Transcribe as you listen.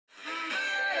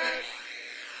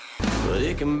but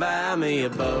it can buy me a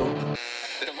boat.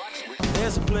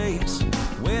 There's a place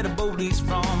where the boat is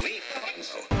from.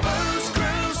 First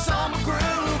cruise, summer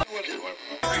groove.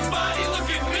 Everybody look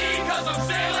at me, cause I'm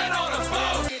sailing on a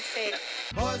boat.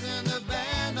 Boys in the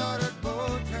band ordered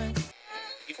boat drinks.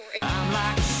 I'm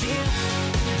like a ship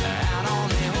out on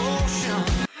the ocean.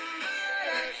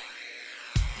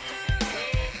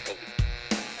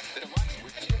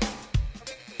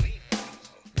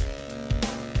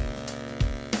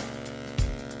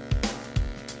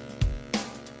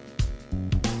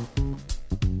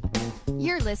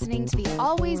 You're listening to the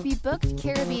Always Be Booked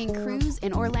Caribbean Cruise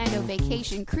and Orlando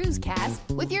Vacation Cruise Cast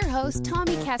with your host,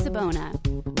 Tommy Casabon.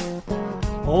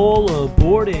 All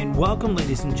aboard and welcome,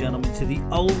 ladies and gentlemen, to the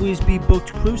Always Be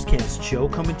Booked Cruise Cast show,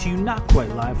 coming to you not quite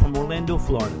live from Orlando,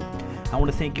 Florida. I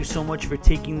want to thank you so much for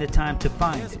taking the time to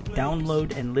find,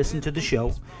 download, and listen to the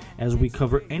show as we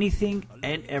cover anything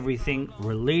and everything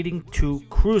relating to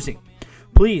cruising.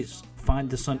 Please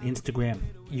find us on Instagram.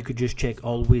 You could just check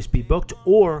Always Be Booked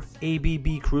or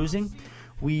ABB Cruising.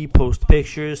 We post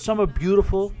pictures. Some are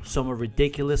beautiful, some are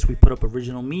ridiculous. We put up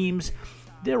original memes.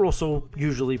 They're also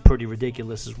usually pretty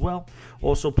ridiculous as well.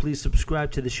 Also, please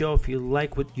subscribe to the show if you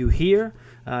like what you hear.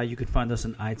 You can find us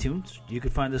on iTunes. You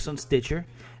can find us on Stitcher.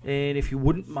 And if you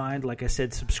wouldn't mind, like I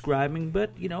said, subscribing.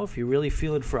 But, you know, if you're really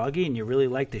feeling froggy and you really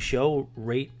like the show,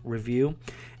 rate, review.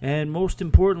 And most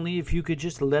importantly, if you could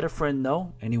just let a friend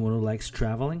know, anyone who likes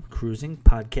traveling, cruising,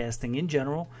 podcasting in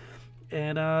general.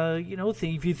 And,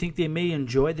 if you think they may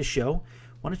enjoy the show,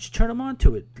 why don't you turn them on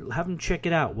to it? Have them check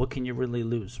it out. What can you really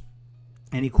lose?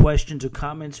 Any questions or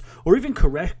comments or even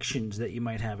corrections that you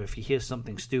might have if you hear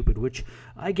something stupid, which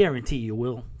I guarantee you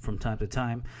will from time to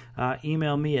time,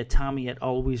 email me at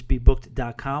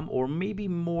tommy@alwaysbebooked.com, or maybe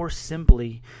more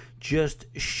simply, just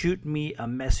shoot me a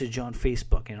message on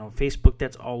Facebook. And on Facebook,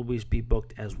 that's Always Be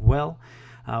Booked as well.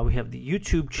 We have the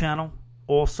YouTube channel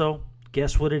also.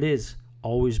 Guess what it is?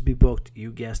 Always Be Booked.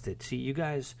 You guessed it. See, you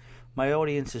guys, my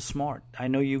audience is smart. I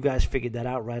know you guys figured that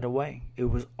out right away. It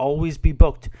was Always Be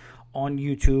Booked on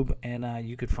YouTube, and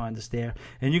you could find us there.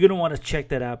 And you're going to want to check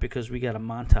that out because we got a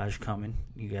montage coming.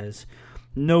 You guys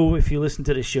know, if you listen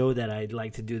to the show, that I'd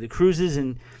like to do the cruises,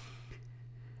 and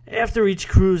after each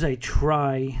cruise I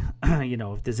try,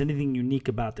 if there's anything unique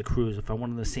about the cruise, if I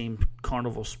went on the same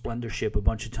Carnival Splendor ship a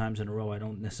bunch of times in a row, I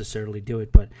don't necessarily do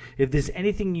it, but if there's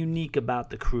anything unique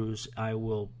about the cruise, I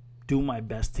will do my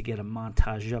best to get a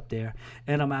montage up there,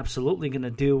 and I'm absolutely going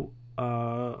to do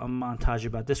a montage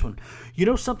about this one.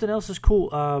 Something else is cool.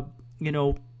 I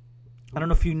don't know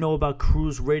if you know about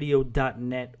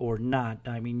cruiseradio.net or not.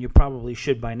 I mean, you probably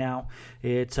should by now.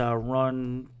 It's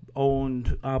run,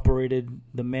 owned, operated,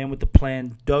 the man with the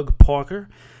plan, Doug Parker.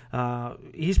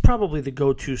 He's probably the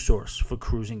go-to source for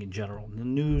cruising in general. The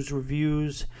news,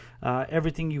 reviews,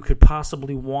 everything you could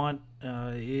possibly want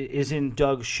is in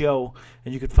Doug's show,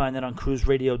 and you could find that on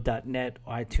cruiseradio.net,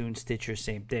 iTunes, Stitcher,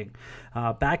 same thing.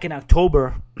 Back in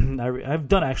October, I've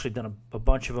done a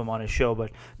bunch of them on his show,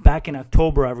 but back in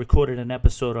October, I recorded an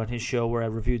episode on his show where I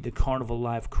reviewed the Carnival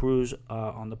Live cruise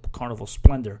on the Carnival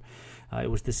Splendor. It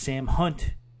was the Sam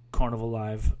Hunt Carnival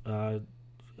Live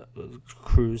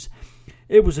cruise.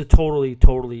 It was a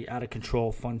totally out of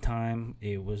control fun time.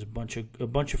 It was a bunch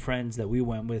of friends that we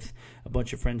went with, a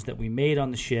bunch of friends that we made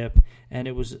on the ship, and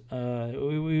it was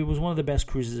one of the best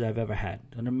cruises I've ever had.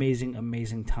 An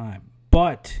amazing time.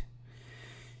 But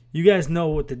you guys know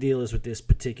what the deal is with this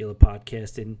particular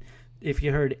podcast, and if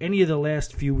you heard any of the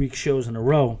last few weeks' shows in a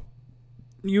row,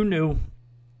 you knew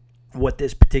what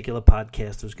this particular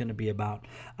podcast was going to be about.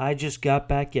 I just got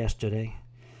back yesterday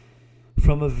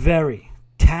from a very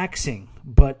taxing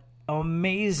but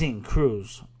amazing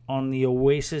cruise on the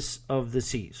Oasis of the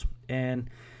Seas.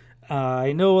 And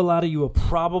I know a lot of you are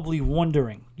probably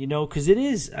wondering, because it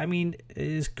is,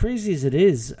 as crazy as it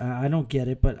is, I don't get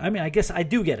it, but I guess I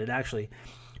do get it, actually.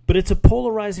 But it's a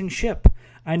polarizing ship.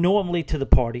 I know I'm late to the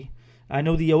party. I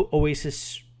know the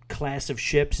Oasis class of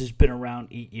ships has been around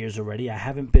 8 years already. I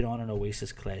haven't been on an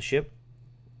Oasis class ship.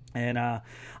 And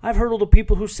I've heard all the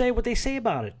people who say what they say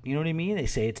about it. You know what I mean? They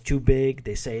say it's too big.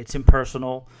 They say it's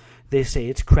impersonal. They say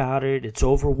it's crowded. It's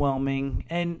overwhelming.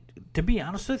 And to be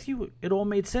honest with you, it all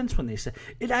made sense when they said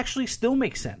it. It actually still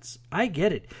makes sense. I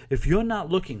get it. If you're not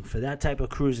looking for that type of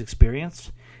cruise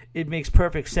experience, it makes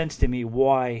perfect sense to me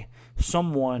why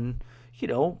someone,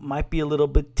 might be a little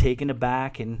bit taken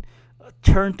aback and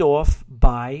turned off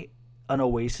by an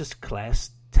Oasis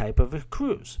class type of a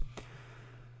cruise.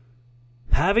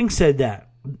 Having said that,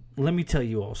 let me tell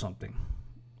you all something.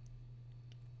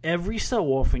 Every so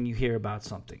often you hear about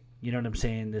something. You know what I'm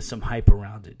saying? There's some hype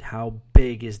around it. How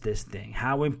big is this thing?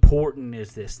 How important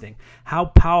is this thing? How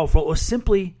powerful, or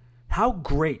simply how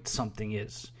great something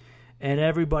is. And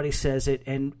everybody says it,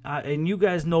 and you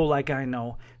guys know, like I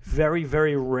know, very,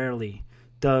 very rarely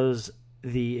does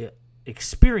the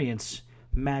experience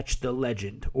match the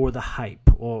legend or the hype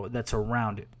or that's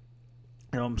around it.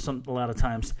 A lot of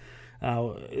times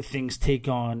things take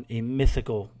on a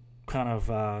mythical kind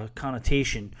of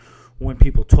connotation when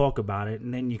people talk about it,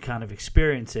 and then you kind of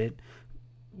experience it,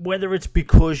 whether it's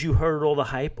because you heard all the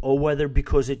hype or whether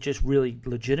because it just really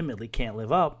legitimately can't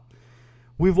live up.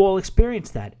 We've all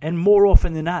experienced that, and more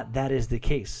often than not, that is the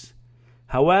case.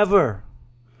 However,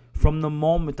 from the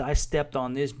moment I stepped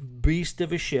on this beast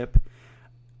of a ship,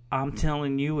 I'm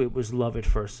telling you, it was love at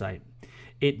first sight.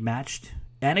 It matched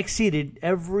and exceeded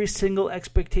every single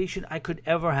expectation I could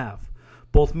ever have.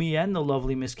 Both me and the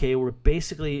lovely Miss K were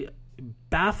basically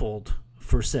baffled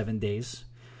for 7 days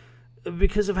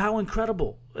because of how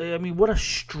incredible. I mean, what a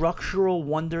structural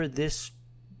wonder this.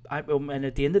 And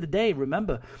at the end of the day,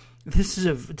 remember, this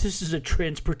is a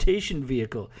transportation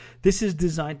vehicle. This is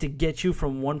designed to get you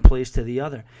from one place to the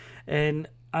other. And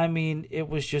I mean, it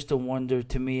was just a wonder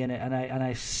to me, and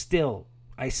I still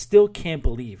can't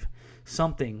believe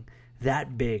something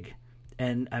that big,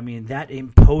 and I mean that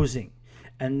imposing,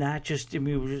 and that just, I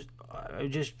mean,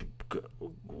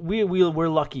 we're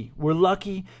lucky. We're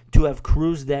lucky to have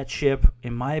cruised that ship,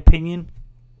 in my opinion.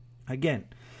 Again,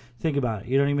 think about it.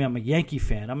 You know what I mean? I'm a Yankee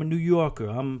fan. I'm a New Yorker.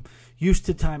 I'm used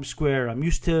to Times Square. I'm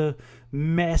used to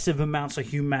massive amounts of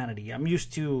humanity. I'm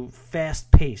used to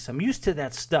fast pace. I'm used to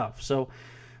that stuff. So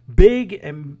big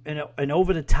and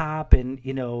over the top and,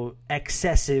 you know,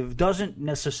 excessive doesn't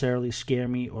necessarily scare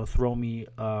me or throw me,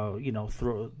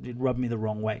 rub me the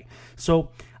wrong way. So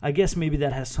I guess maybe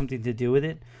that has something to do with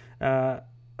it.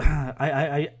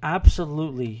 I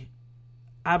absolutely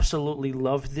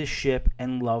loved this ship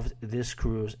and loved this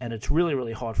cruise, and it's really,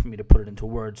 really hard for me to put it into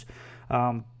words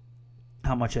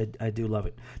how much I do love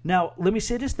it. Now, let me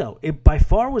say this, though. It by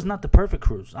far was not the perfect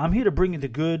cruise. I'm here to bring you the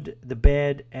good, the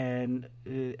bad, and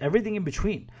everything in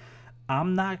between.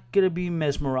 I'm not going to be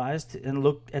mesmerized and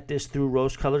look at this through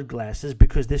rose-colored glasses,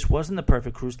 because this wasn't the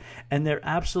perfect cruise, and there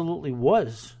absolutely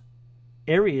was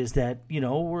areas that, you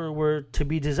know, were to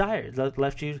be desired,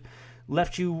 left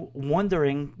you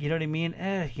wondering, you know what I mean?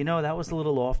 That was a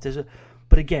little off.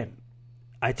 But again,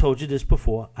 I told you this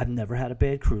before. I've never had a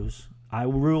bad cruise. I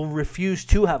will refuse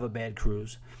to have a bad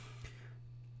cruise.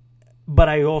 But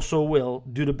I also will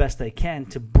do the best I can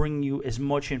to bring you as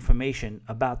much information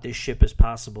about this ship as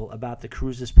possible, about the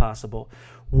cruise as possible,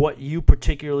 what you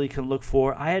particularly can look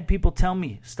for. I had people tell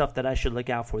me stuff that I should look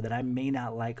out for that I may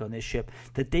not like on this ship,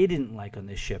 that they didn't like on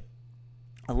this ship.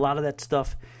 A lot of that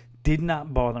stuff did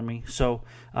not bother me. So,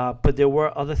 but there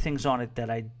were other things on it that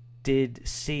I did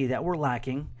see that were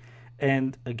lacking.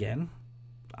 And again,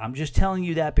 I'm just telling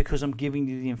you that because I'm giving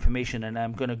you the information, and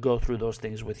I'm going to go through those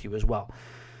things with you as well.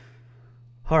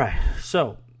 All right,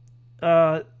 so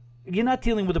you're not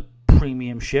dealing with a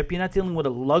premium ship. You're not dealing with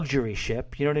a luxury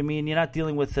ship. You know what I mean? You're not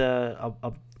dealing with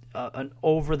an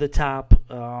over-the-top,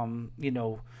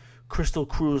 Crystal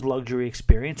Cruise luxury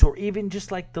experience, or even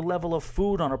just like the level of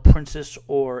food on a princess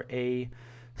or a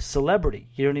celebrity.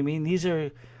 You know what I mean? These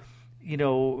are,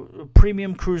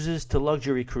 premium cruises to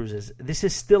luxury cruises. This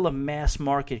is still a mass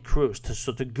market cruise.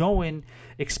 So to go in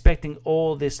expecting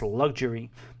all this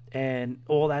luxury and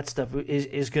all that stuff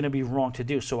is going to be wrong to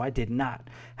do. So I did not.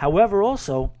 However,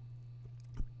 also,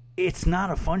 it's not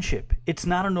a fun ship. It's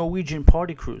not a Norwegian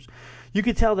party cruise. You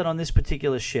could tell that on this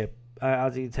particular ship.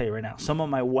 I'll tell you right now, some of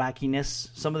my wackiness,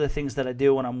 some of the things that I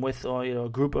do when I'm with a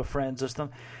group of friends or stuff,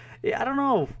 I don't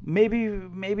know,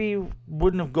 maybe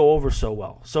wouldn't have go over so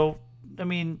well. So, I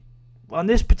mean, on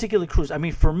this particular cruise, I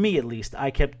mean, for me at least, I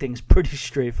kept things pretty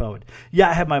straightforward. Yeah,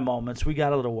 I had my moments. We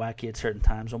got a little wacky at certain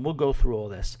times, and we'll go through all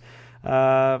this.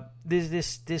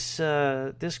 This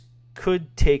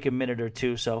could take a minute or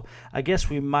two, so I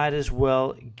guess we might as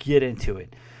well get into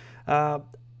it.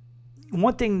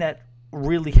 One thing that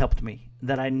really helped me,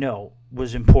 that I know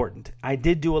was important, I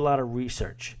did do a lot of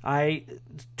research. I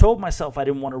told myself I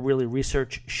didn't want to really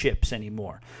research ships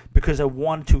anymore because I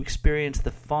wanted to experience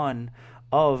the fun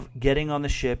of getting on the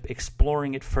ship,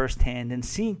 exploring it firsthand, and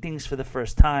seeing things for the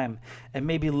first time, and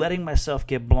maybe letting myself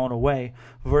get blown away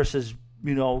versus,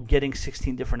 getting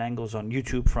 16 different angles on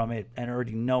YouTube from it and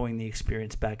already knowing the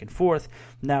experience back and forth.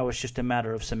 Now it's just a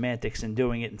matter of semantics and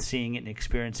doing it and seeing it and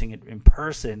experiencing it in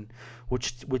person,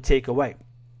 which would take away.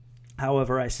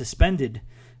 However, I suspended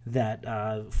that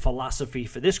philosophy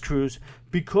for this cruise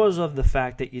because of the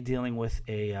fact that you're dealing with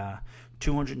a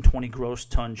 220 gross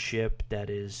ton ship that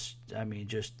is,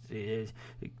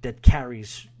 that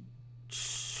carries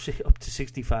up to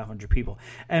 6,500 people.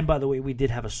 And by the way, we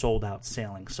did have a sold out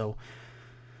sailing, so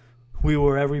we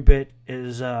were every bit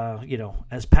as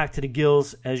as packed to the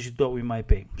gills as you thought we might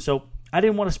be. So I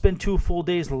didn't want to spend 2 full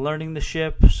days learning the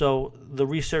ship, so the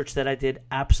research that I did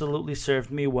absolutely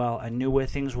served me well. I knew where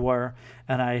things were,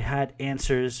 and I had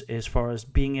answers as far as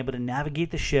being able to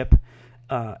navigate the ship,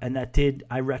 and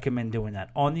I recommend doing that.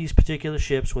 On these particular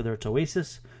ships, whether it's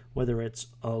Oasis, whether it's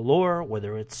Allure,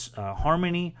 whether it's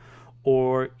Harmony,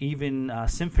 or even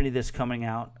Symphony that's coming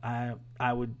out,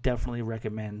 I would definitely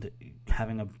recommend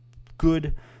having a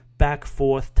good back,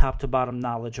 forth, top-to-bottom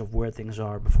knowledge of where things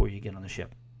are before you get on the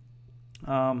ship.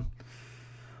 All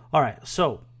right,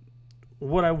 so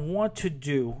what I want to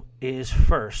do is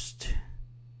first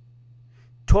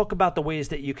talk about the ways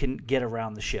that you can get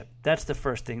around the ship. That's the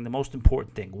first thing, the most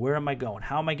important thing. Where am I going?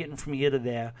 How am I getting from here to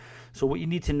there? So what you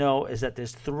need to know is that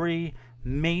there's 3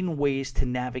 main ways to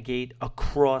navigate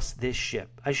across this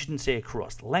ship. I shouldn't say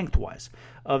across, lengthwise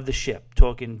of the ship,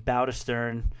 talking bow to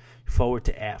stern, forward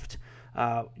to aft.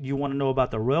 You want to know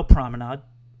about the Royal Promenade,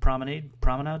 right?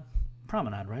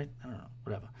 I don't know,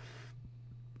 whatever.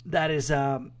 That is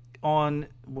on,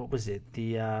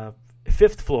 the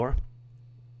 5th floor,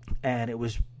 and it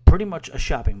was pretty much a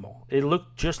shopping mall. It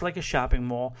looked just like a shopping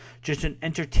mall, just an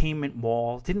entertainment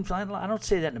mall. I don't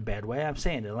say that in a bad way. I'm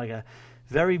saying it like a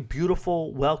very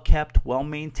beautiful, well-kept,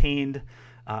 well-maintained,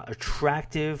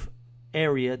 attractive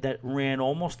area that ran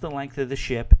almost the length of the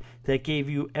ship, that gave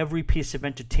you every piece of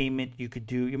entertainment you could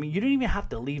do. I mean, you didn't even have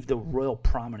to leave the Royal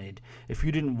Promenade if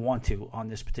you didn't want to on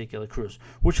this particular cruise,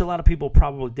 which a lot of people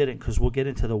probably didn't, because we'll get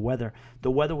into the weather.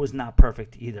 The weather was not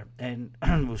perfect either, and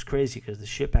it was crazy because the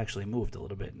ship actually moved a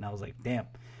little bit, and I was like, damn,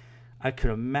 I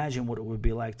could imagine what it would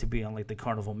be like to be on like the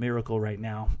Carnival Miracle right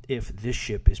now if this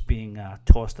ship is being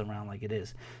tossed around like it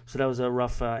is. So that was a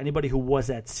rough, anybody who was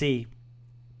at sea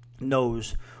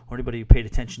knows, or anybody who paid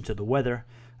attention to the weather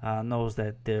knows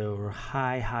that there were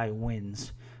high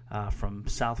winds from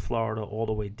South Florida all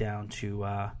the way down to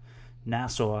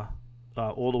Nassau,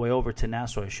 all the way over to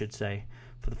Nassau, I should say,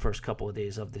 for the first couple of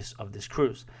days of this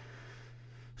cruise.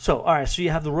 So, all right, so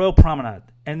you have the Royal Promenade,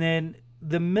 and then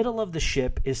the middle of the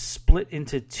ship is split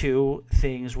into 2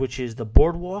 things, which is the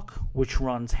boardwalk, which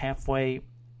runs halfway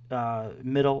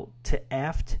middle to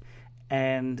aft,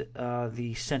 and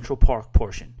the Central Park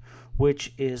portion,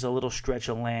 which is a little stretch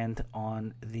of land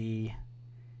on the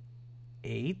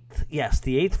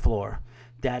 8th floor.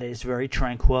 That is very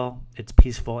tranquil. It's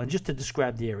peaceful. And just to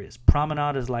describe the areas,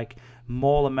 Promenade is like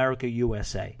Mall America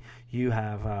USA. You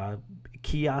have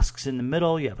kiosks in the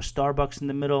middle. You have a Starbucks in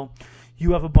the middle.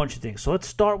 You have a bunch of things. So let's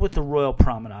start with the Royal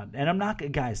Promenade. And I'm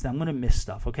going to miss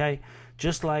stuff, okay?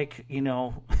 Just like,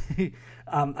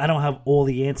 I don't have all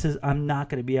the answers. I'm not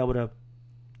going to be able to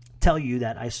tell you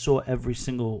that I saw every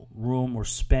single room or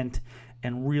spent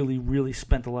and really, really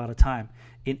spent a lot of time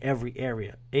in every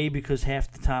area. A, because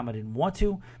half the time I didn't want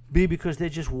to. B, because there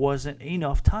just wasn't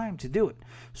enough time to do it.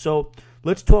 So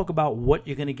let's talk about what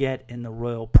you're going to get in the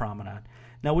Royal Promenade.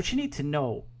 Now, what you need to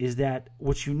know is that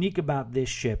what's unique about this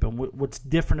ship and what's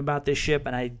different about this ship,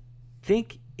 and I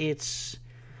think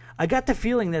I got the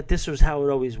feeling that this was how it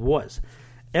always was.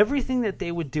 Everything that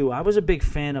they would do, I'm always a big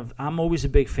fan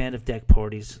of deck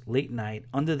parties, late night,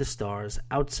 under the stars,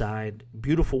 outside,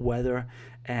 beautiful weather,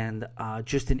 and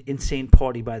just an insane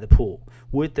party by the pool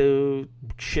with the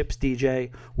ship's DJ,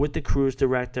 with the cruise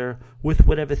director, with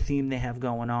whatever theme they have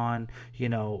going on.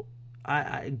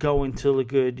 I go until a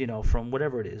good, from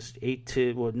whatever it is,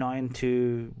 9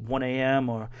 to 1 a.m.,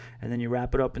 and then you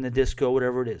wrap it up in the disco,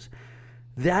 whatever it is.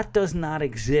 That does not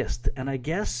exist, and I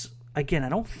guess, again, I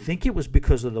don't think it was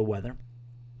because of the weather.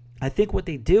 I think what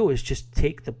they do is just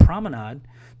take the promenade,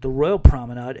 the Royal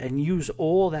Promenade, and use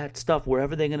all that stuff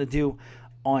wherever they're going to do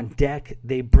on deck.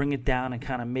 They bring it down and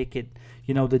kind of make it,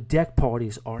 the deck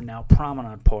parties are now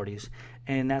promenade parties,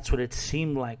 and that's what it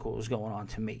seemed like what was going on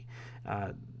to me.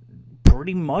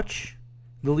 Pretty much,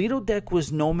 the Lido deck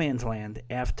was no man's land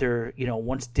after,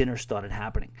 once dinner started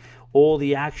happening. All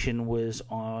the action was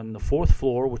on the 4th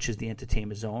floor, which is the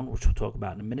entertainment zone, which we'll talk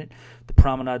about in a minute, the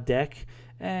promenade deck,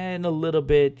 and a little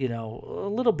bit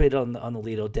on the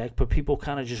Lido deck, but people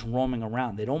kind of just roaming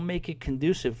around. They don't make it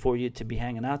conducive for you to be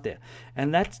hanging out there.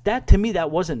 And that to me,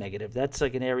 that was a negative. That's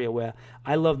like an area where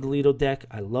I love the Lido deck.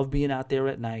 I love being out there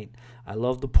at night. I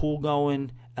love the pool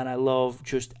going, and I love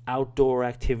just outdoor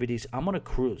activities. I'm on a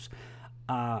cruise.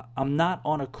 I'm not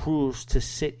on a cruise to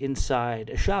sit inside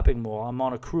a shopping mall. I'm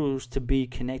on a cruise to be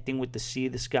connecting with the sea,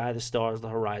 the sky, the stars, the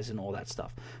horizon, all that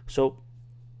stuff. So,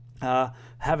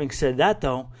 having said that,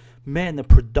 though, man, the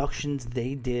productions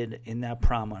they did in that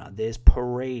promenade. There's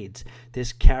parades,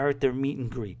 there's character meet and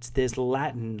greets, there's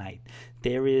Latin night,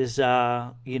 there is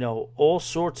all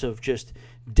sorts of just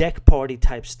deck party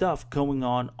type stuff going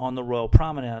on the Royal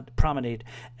Promenade,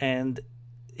 and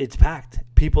it's packed.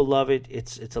 People love it.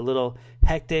 It's a little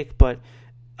hectic, but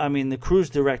I mean, the cruise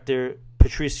director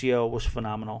Patricio was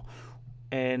phenomenal,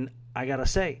 and I gotta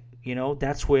say,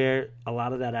 that's where a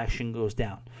lot of that action goes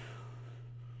down.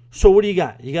 So what do you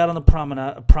got? You got on the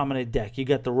promenade deck, you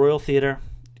got the Royal Theater.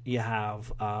 You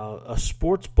have a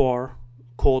sports bar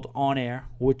called On Air,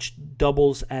 which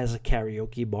doubles as a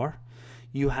karaoke bar.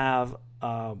 You have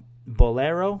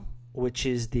Bolero, which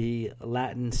is the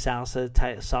Latin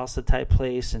salsa type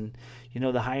place, and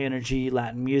the high energy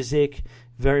Latin music.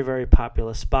 Very, very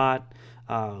popular spot.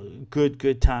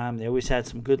 Good time. They always had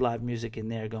some good live music in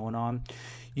there going on.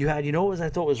 You had, what I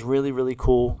thought was really, really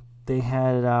cool? They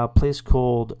had a place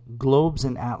called Globes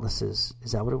and Atlases.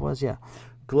 Is that what it was? Yeah.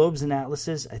 Globes and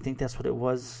Atlases. I think that's what it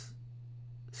was.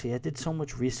 See, I did so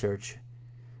much research.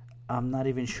 I'm not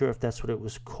even sure if that's what it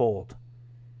was called.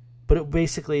 But it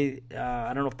basically,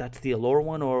 I don't know if that's the Allure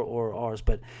one or ours,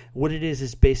 but what it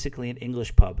is basically an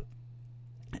English pub.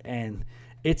 And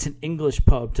it's an English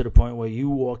pub to the point where you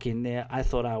walk in there. I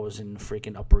thought I was in the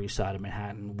freaking Upper East Side of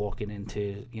Manhattan walking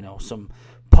into, some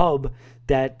pub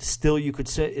that still you could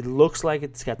say, it looks like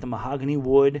it's got the mahogany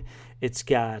wood. It's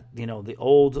got, the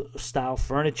old style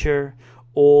furniture.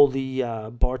 All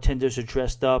the bartenders are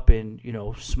dressed up in,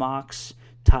 smocks,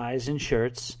 ties, and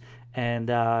shirts. And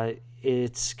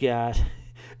it's got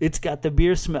the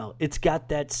beer smell. It's got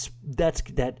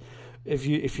that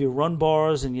if you run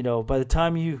bars and by the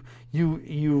time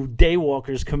you day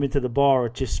walkers come into the bar,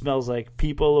 it just smells like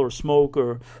people or smoke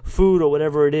or food or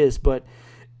whatever it is. But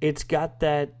it's got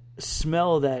that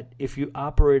smell that if you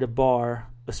operate a bar,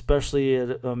 especially at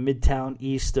a Midtown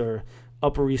East or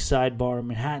Upper East Side bar in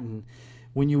Manhattan,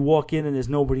 when you walk in and there's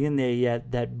nobody in there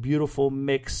yet, that beautiful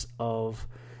mix of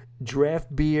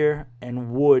draft beer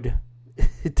and wood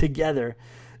together,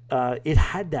 it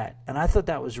had that, and I thought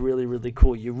that was really, really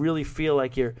cool. You really feel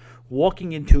like you're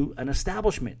walking into an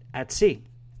establishment at sea,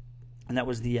 and that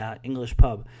was the English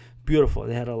pub. Beautiful.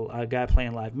 They had a guy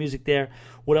playing live music there.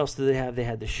 What else did they have? They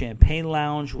had the Champagne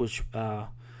Lounge, which was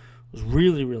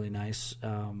really, really nice.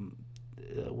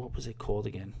 What was it called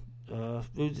again?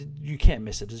 You can't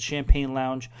miss it. It's a Champagne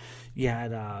Lounge. You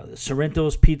had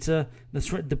Sorrento's Pizza.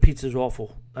 The pizza is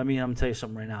awful. I mean, I'm going to tell you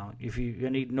something right now. If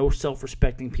no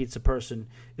self-respecting pizza person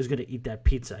is going to eat that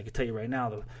pizza. I can tell you right now,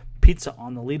 the pizza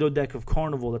on the Lido deck of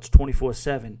Carnival that's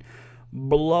 24/7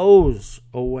 blows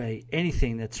away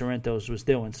anything that Sorrento's was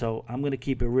doing. So I'm going to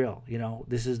keep it real.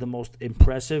 This is the most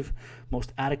impressive,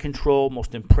 most out of control,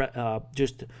 most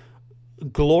just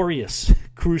glorious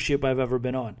cruise ship I've ever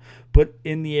been on. But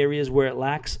in the areas where it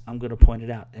lacks, I'm going to point it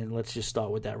out. And let's just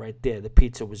start with that right there. The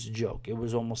pizza was a joke. It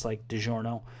was almost like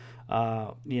DiGiorno.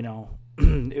 Not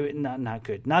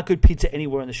good. Not good pizza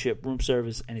anywhere on the ship. Room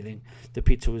service, anything. The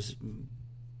pizza was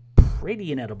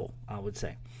pretty inedible, I would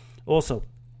say. Also,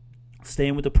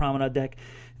 staying with the promenade deck,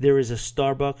 there is a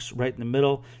Starbucks right in the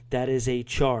middle. That is a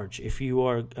charge. If you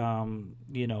are,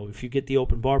 if you get the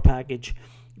open bar package,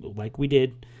 like we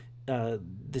did, the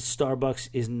Starbucks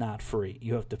is not free.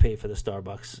 You have to pay for the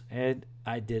Starbucks. And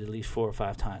I did at least 4 or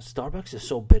 5 times. Starbucks is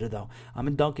so bitter, though. I'm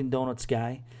a Dunkin' Donuts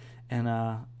guy, and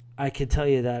I can tell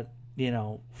you that,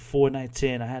 4 nights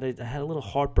in, I had a little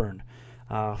heartburn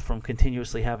from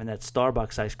continuously having that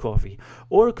Starbucks iced coffee.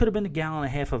 Or it could have been 1.5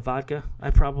 gallons of vodka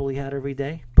I probably had every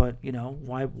day. But,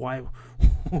 why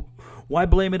why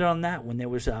blame it on that when there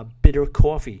was bitter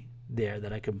coffee there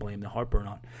that I could blame the heartburn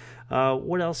on?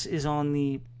 What else is on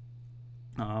the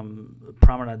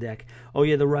promenade deck? Oh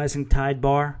yeah, the Rising Tide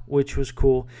bar, which was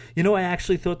cool. I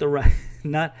actually thought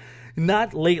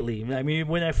not lately. I mean,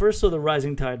 when I first saw the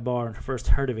Rising Tide bar and first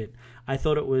heard of it, I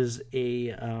thought it was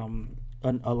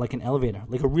like an elevator,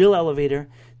 like a real elevator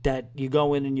that you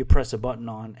go in and you press a button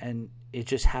on, and it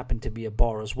just happened to be a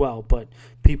bar as well. But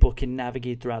people can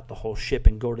navigate throughout the whole ship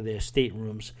and go to their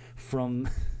staterooms from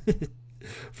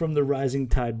from the Rising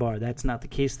Tide bar. That's not the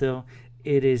case, though.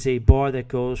 It is a bar that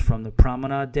goes from the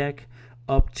promenade deck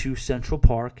up to Central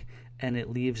Park, and it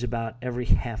leaves about every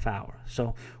half hour.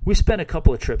 So we spent a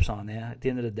couple of trips on there. At the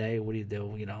end of the day, what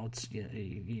do? It's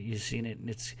you've seen it, and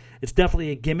it's definitely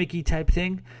a gimmicky type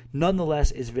thing.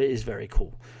 Nonetheless, is very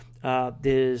cool.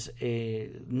 There's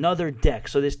another deck.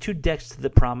 So there's 2 decks to the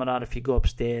promenade. If you go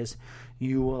upstairs,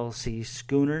 you will see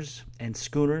schooners, and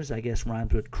schooners, I guess,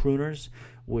 rhymes with crooners,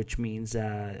 which means,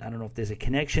 I don't know if there's a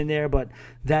connection there, but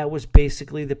that was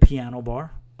basically the piano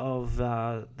bar of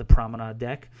the promenade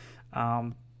deck.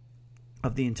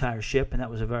 of the entire ship, and that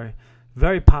was a very,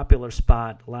 very popular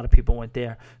spot. A lot of people went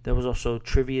there. There was also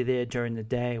trivia there during the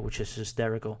day, which is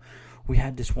hysterical. We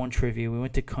had this one trivia. We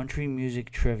went to country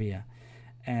music trivia,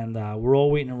 and we're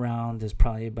all waiting around. There's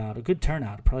probably about a good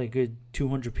turnout, probably a good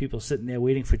 200 people sitting there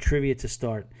waiting for trivia to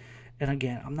start. And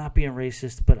again, I'm not being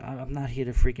racist, but I'm not here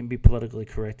to freaking be politically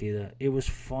correct either. It was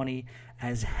funny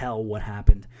as hell what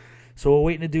happened. So we're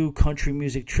waiting to do country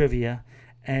music trivia,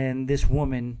 and this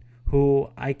woman, who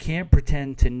I can't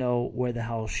pretend to know where the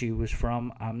hell she was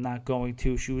from. I'm not going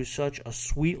to. She was such a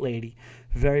sweet lady,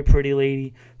 very pretty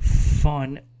lady,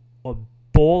 fun, a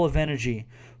ball of energy.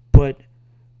 But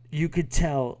you could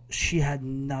tell she had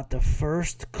not the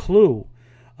first clue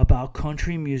about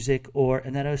country music,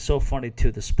 and that is so funny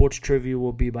too. The sports trivia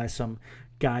will be by some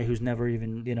guy who's never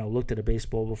even, looked at a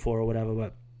baseball before or whatever.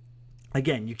 But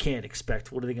again, you can't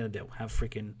expect. What are they going to do? Have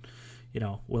freaking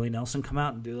Willie Nelson come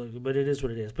out and do it? But it is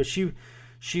what it is. But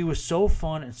she was so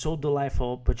fun and so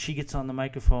delightful, but she gets on the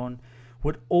microphone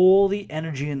with all the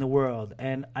energy in the world,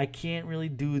 and I can't really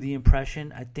do the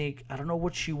impression. I don't know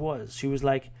what she was. She was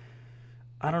like,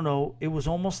 I don't know, it was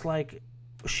almost like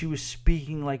she was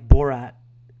speaking like Borat,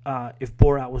 if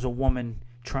Borat was a woman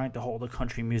trying to hold a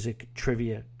country music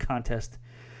trivia contest.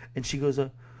 And she goes,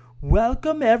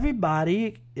 welcome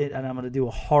everybody, and I'm going to do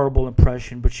a horrible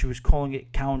impression, but she was calling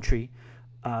it country,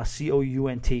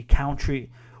 C-O-U-N-T,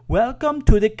 country. Welcome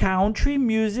to the country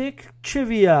music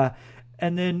trivia.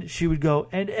 And then she would go,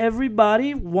 and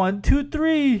everybody, 1, 2,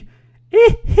 3.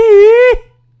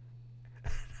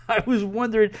 I was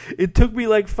wondering, it took me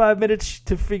like 5 minutes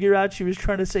to figure out she was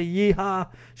trying to say yeehaw.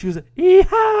 She was like,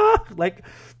 yeehaw. Like,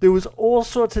 there was all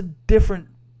sorts of different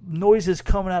noises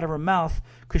coming out of her mouth,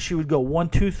 because she would go 1,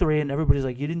 2, 3, and everybody's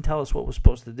like, you didn't tell us what we're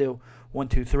supposed to do. 1,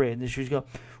 2, 3, and then she would go,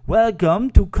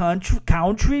 welcome to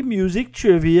country music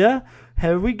trivia.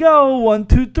 Here we go, 1,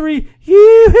 2, 3,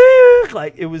 yee-hoo.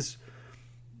 Like, it was,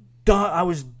 I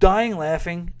was dying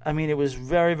laughing. I mean, it was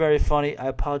very, very funny. I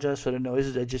apologize for the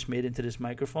noises I just made into this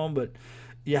microphone, but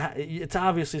yeah, it's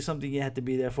obviously something you had to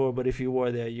be there for. But if you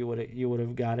were there, you would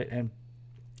have got it. And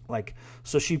like,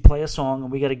 so she'd play a song,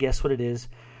 and we got to guess what it is,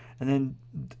 and then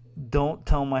Don't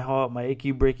Tell My Heart, My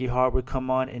Achy Breaky Heart would come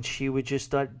on, and she would just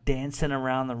start dancing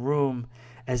around the room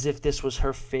as if this was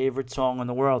her favorite song in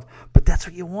the world. But that's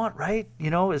what you want, right?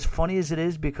 As funny as it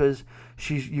is, because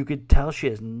you could tell she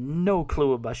has no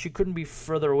clue about. She couldn't be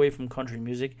further away from country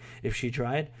music if she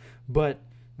tried. But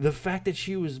the fact that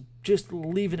she was just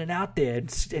leaving it out there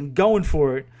and going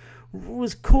for it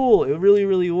was cool. It really,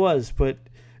 really was. But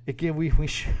again, we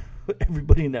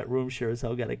everybody in that room sure as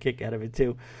hell got a kick out of it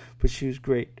too. But she was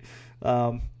great.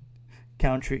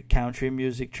 Country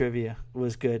music trivia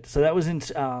was good. So that was in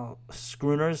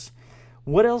Schooners.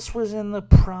 What else was in the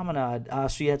Promenade?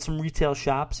 So you had some retail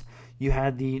shops. You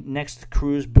had the Next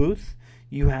Cruise booth.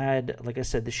 You had, like I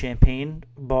said, the champagne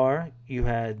bar. You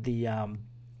had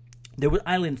there were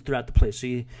islands throughout the place.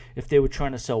 So if they were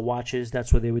trying to sell watches,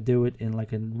 that's where they would do it, in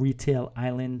like a retail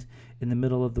island in the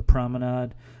middle of the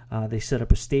Promenade. They set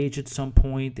up a stage at some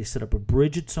point. They set up a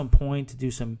bridge at some point to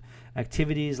do some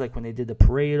activities, like when they did the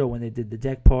parade or when they did the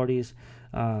deck parties.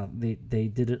 They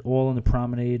did it all in the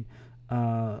Promenade.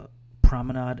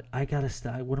 Promenade. I gotta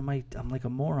stop. I'm like a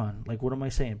moron. Like, what am I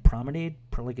saying? Promenade?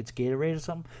 Like it's Gatorade or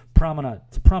something? Promenade.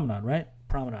 It's a promenade, right?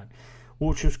 Promenade.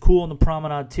 Which was cool in the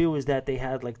Promenade too is that they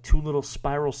had like 2 little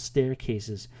spiral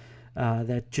staircases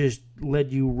that just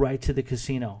led you right to the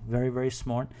casino. Very, very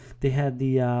smart. They had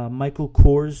the Michael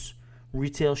Kors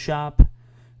retail shop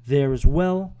there as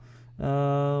well.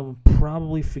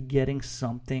 Probably forgetting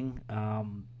something.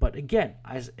 But again,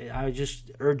 I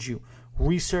just urge you,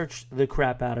 research the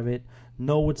crap out of it.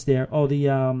 Know what's there. Oh,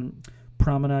 the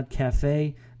Promenade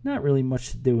Cafe. Not really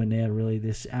much to do in there, really.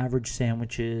 This average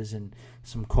sandwiches and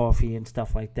some coffee and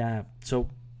stuff like that. So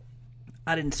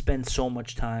I didn't spend so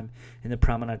much time in the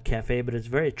Promenade Cafe, but it's a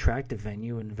very attractive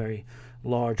venue and very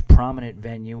large, prominent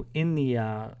venue in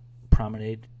the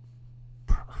Promenade.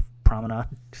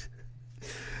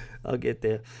 I'll get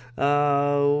there.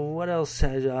 What else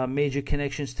has major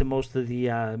connections to most of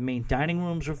the main dining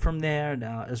rooms are from there,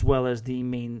 as well as the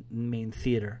main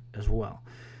theater as well.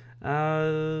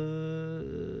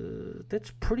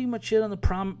 That's pretty much it on the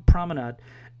Promenade.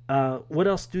 What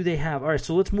else do they have? All right,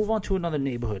 so let's move on to another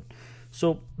neighborhood.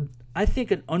 So I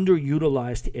think an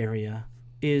underutilized area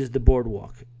is the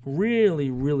boardwalk.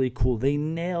 Really, really cool. They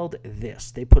nailed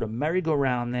this. They put a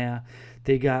merry-go-round there.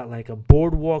 They got like a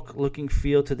boardwalk-looking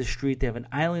feel to the street. They have an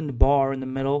island bar in the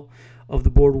middle of the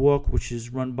boardwalk, which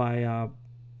is run by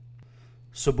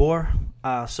Sabor,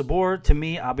 to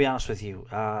me, I'll be honest with you,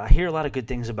 I hear a lot of good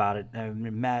things about it.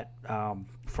 Matt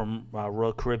from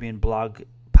Royal Caribbean blog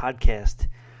podcast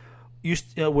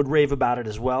would rave about it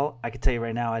as well. I can tell you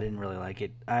right now, I didn't really like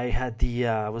it.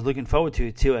 I was looking forward to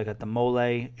it too. I got the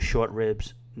mole, short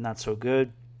ribs, not so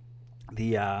good.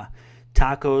 The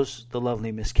tacos, the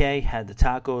lovely Miss K had the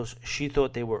tacos. She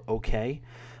thought they were okay.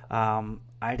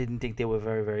 I didn't think they were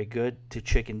very, very good. The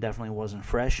chicken definitely wasn't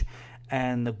fresh.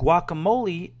 And the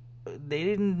guacamole, they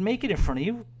didn't make it in front of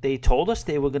you. They told us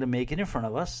they were going to make it in front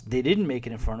of us. They didn't make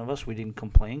it in front of us. We didn't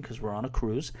complain because we're on a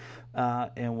cruise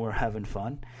and we're having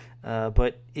fun.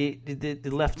 But it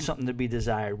left something to be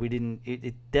desired.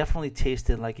 It definitely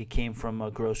tasted like it came from a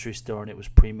grocery store and it was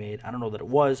pre-made. I don't know that it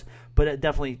was, but it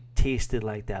definitely tasted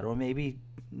like that. Or maybe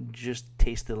just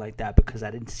tasted like that because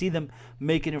I didn't see them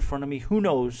make it in front of me. Who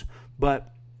knows?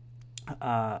 But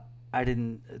I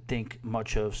didn't think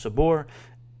much of Sabor.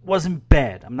 Wasn't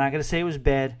bad. I'm not going to say it was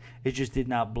bad. It just did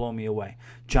not blow me away.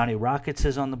 Johnny Rockets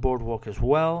is on the boardwalk as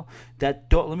well.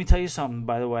 Let me tell you something,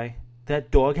 by the way. That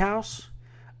doghouse,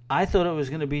 I thought it was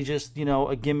going to be just, a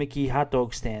gimmicky hot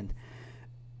dog stand.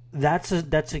 That's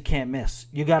a can't miss.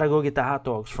 You got to go get the hot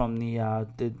dogs from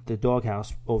the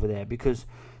doghouse over there because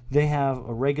they have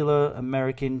a regular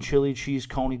American chili cheese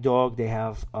coney dog. They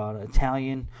have an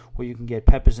Italian where you can get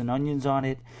peppers and onions on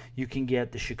it. You can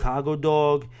get the Chicago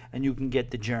dog, and you can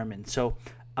get the German. So,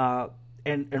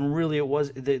 and really, it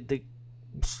was the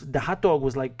hot dog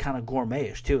was like kind of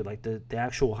gourmetish too. Like the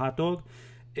actual hot dog,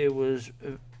 it was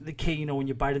when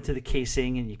you bite into the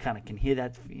casing and you kind of can hear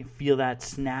that, you feel that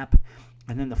snap,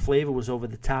 and then the flavor was over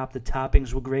the top. The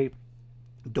toppings were great.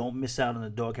 Don't miss out on the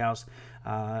doghouse.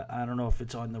 I don't know if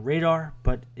it's on the radar,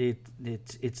 but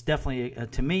it's definitely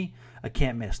to me a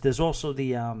can't miss. There's also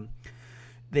they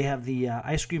have the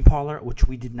ice cream parlor, which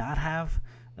we did not have.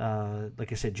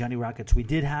 Like I said, Johnny Rockets we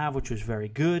did have, which was very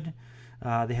good.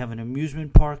 They have an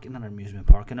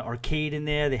an arcade in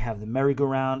there. They have the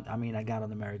merry-go-round. I mean, I got on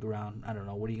the merry-go-round. I don't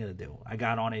know. What are you gonna do? I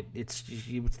got on it. It's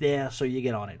there, so you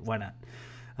get on it. Why not?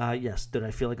 Yes. Did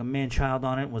I feel like a man-child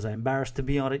on it? Was I embarrassed to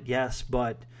be on it? Yes,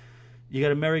 but you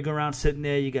got a merry-go-round sitting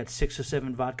there. You got 6 or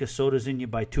 7 vodka sodas in you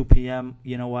by 2 p.m.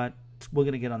 You know what? We're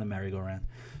going to get on the merry-go-round.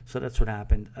 So that's what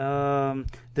happened.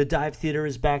 The dive theater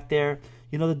is back there.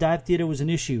 The dive theater was an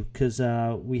issue because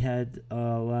we had a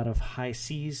lot of high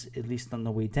seas, at least on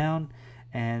the way down,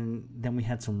 and then we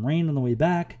had some rain on the way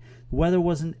back. The weather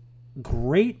wasn't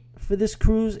great for this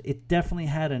cruise. It definitely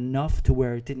had enough to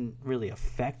where it didn't really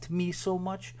affect me so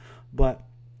much, but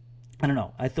I don't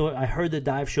know. I heard the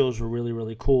dive shows were really,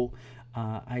 really cool.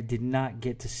 I did not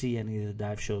get to see any of the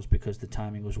dive shows because the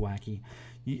timing was wacky.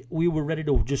 We were ready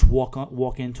to just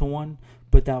walk into one,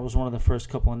 but that was one of the first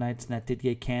couple of nights, and that did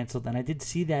get canceled. And I did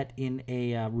see that in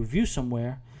a review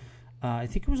somewhere. I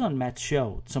think it was on Matt's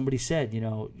show. Somebody said,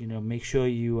 make sure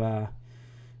you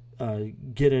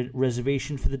get a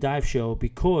reservation for the dive show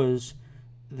because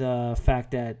the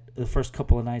fact that the first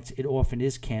couple of nights it often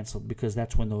is canceled because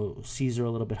that's when the seas are a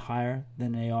little bit higher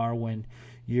than they are when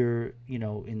you're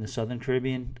in the Southern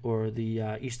Caribbean or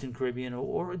the Eastern Caribbean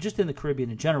or just in the Caribbean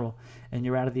in general, and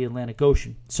you're out of the Atlantic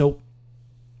Ocean. So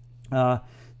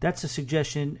that's a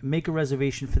suggestion. Make a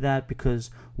reservation for that because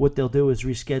what they'll do is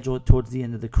reschedule it towards the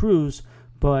end of the cruise.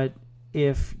 But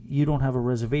if you don't have a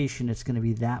reservation, it's going to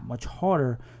be that much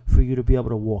harder for you to be able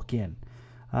to walk in.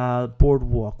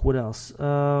 Boardwalk. What else?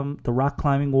 The rock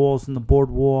climbing walls in the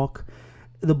boardwalk.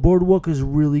 The boardwalk is a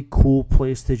really cool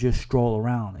place to just stroll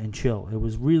around and chill. It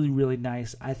was really, really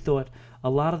nice. I thought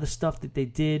a lot of the stuff that they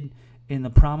did in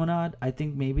the promenade, I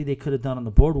think maybe they could have done on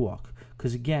the boardwalk.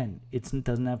 Because, again, it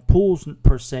doesn't have pools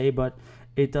per se, but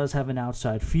it does have an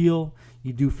outside feel.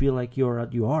 You do feel like you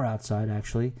are outside,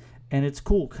 actually. And it's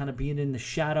cool kind of being in the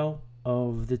shadow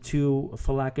of the two,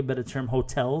 for lack of a better term,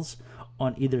 hotels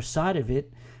on either side of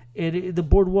it. The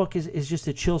boardwalk is just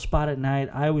a chill spot at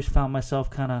night. I always found myself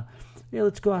kind of,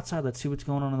 let's go outside. Let's see what's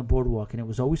going on the boardwalk. And it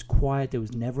was always quiet. There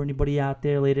was never anybody out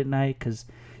there late at night because,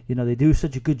 they do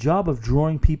such a good job of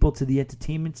drawing people to the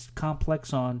entertainment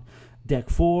complex on Deck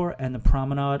 4 and the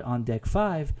promenade on Deck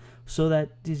 5 so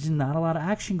that there's not a lot of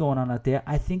action going on out there.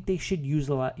 I think they should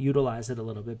utilize it a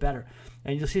little bit better.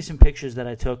 And you'll see some pictures that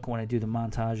I took when I do the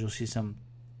montage. You'll see some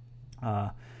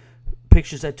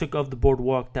pictures I took of the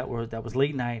boardwalk that was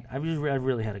late night. I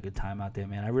really had a good time out there,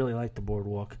 man. I really liked the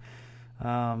boardwalk.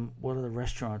 What other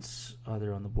restaurants are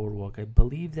there on the boardwalk? I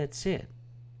believe that's it.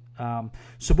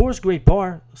 Sabor's a great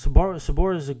bar.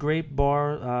 Sabor is a great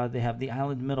bar. They have the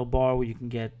Island Middle Bar where you can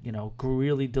get,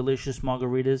 really delicious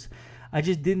margaritas. I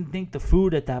just didn't think the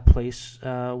food at that place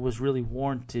was really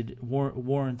warranting a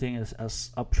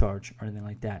upcharge or anything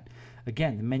like that.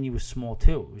 again, the menu was small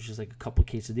too. It was just like a couple of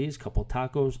quesadillas, a couple of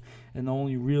tacos, and the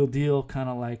only real deal, kind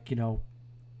of like,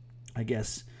 I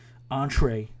guess,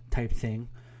 entree type thing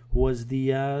was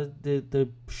the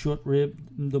short rib,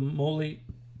 the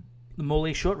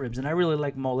mole short ribs, and I really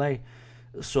like mole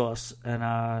sauce,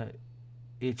 and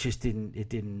it just didn't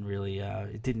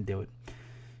do it.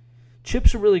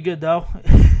 Chips are really good though.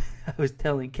 I was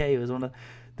telling Kay, it was on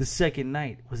the second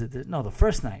night. Was it the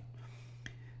first night?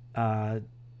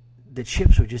 The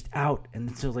chips were just out,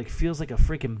 and so feels like a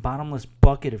freaking bottomless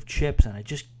bucket of chips, and I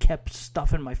just kept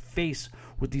stuffing my face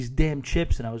with these damn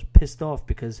chips, and I was pissed off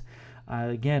because,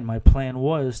 again, my plan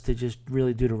was to just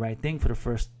really do the right thing for the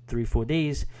first 3-4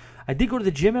 days. I did go to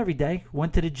the gym every day,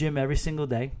 went to the gym every single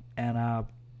day, and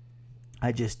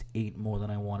I just ate more than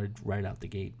I wanted right out the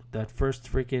gate. That first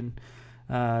freaking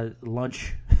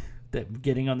lunch, that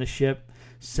getting on the ship,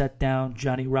 sat down,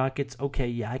 Johnny Rockets. Okay,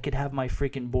 yeah, I could have my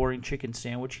freaking boring chicken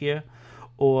sandwich here,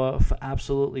 or for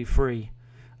absolutely free,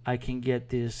 I can get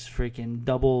this freaking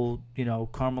double,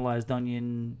 caramelized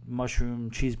onion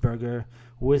mushroom cheeseburger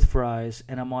with fries,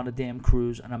 and I'm on a damn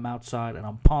cruise, and I'm outside, and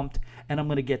I'm pumped, and I'm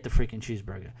going to get the freaking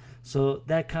cheeseburger. So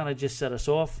that kind of just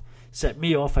set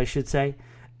me off, I should say,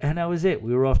 and that was it.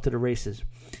 We were off to the races.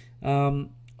 All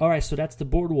right, so that's the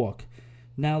boardwalk.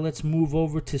 Now let's move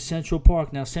over to Central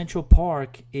Park. Now, Central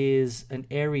Park is an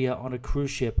area on a cruise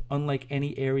ship unlike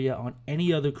any area on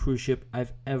any other cruise ship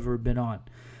I've ever been on.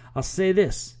 I'll say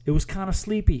this. It was kind of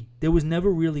sleepy. There was never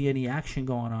really any action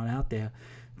going on out there.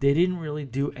 They didn't really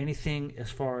do anything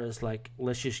as far as,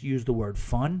 let's just use the word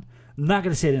fun. I'm not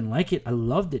going to say I didn't like it. I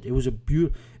loved it. It was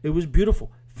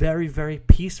beautiful. Very, very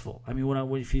peaceful. I mean,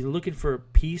 if you're looking for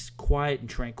peace, quiet, and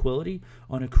tranquility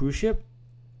on a cruise ship,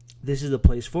 this is the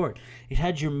place for it. It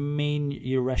had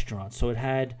your restaurant. So it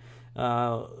had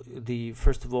the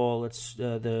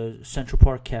Central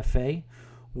Park Cafe,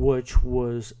 which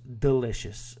was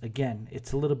delicious. Again,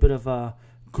 it's a little bit of a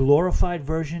glorified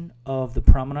version of the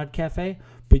Promenade Cafe,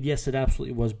 but yes, it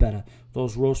absolutely was better.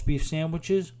 Those roast beef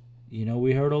sandwiches,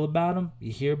 we heard all about them.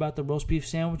 You hear about the roast beef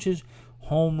sandwiches,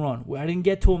 home run. I didn't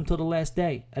get to them till the last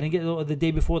day. I didn't get the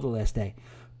day before the last day,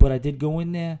 but I did go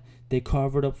in there. They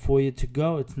carve it up for you to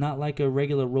go. It's not like a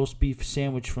regular roast beef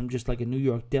sandwich from just like a New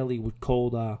York deli with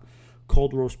cold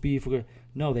roast beef.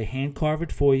 No, they hand carve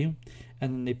it for you,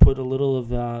 and then they put a little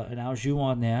of an au jus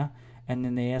on there, and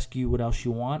then they ask you what else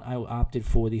you want. I opted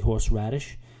for the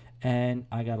horseradish, and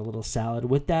I got a little salad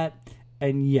with that.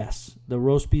 And yes, the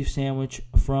roast beef sandwich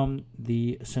from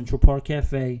the Central Park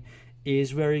Cafe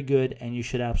is very good, and you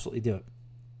should absolutely do it.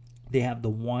 They have the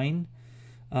wine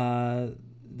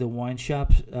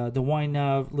shops,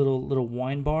 little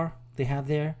wine bar they have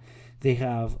there. They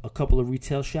have a couple of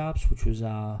retail shops, which was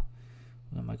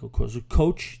Michael Kors,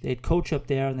 Coach. They had Coach up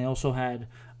there, and they also had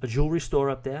a jewelry store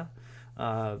up there.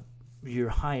 Your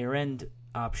higher end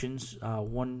options,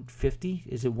 150.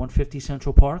 Is it 150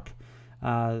 Central Park?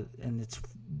 And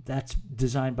that's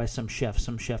designed by some chef.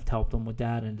 Some chef helped them with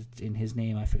that, and it's in his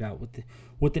name. I forgot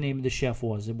what the name of the chef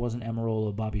was. It wasn't Emerald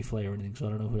or Bobby Flay or anything, so I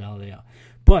don't know who the hell they are.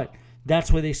 But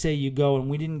that's where they say you go, and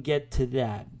we didn't get to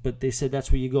that, but they said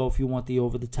that's where you go if you want the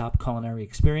over-the-top culinary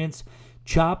experience.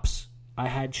 Chops, I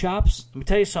had Chops. Let me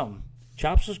tell you something.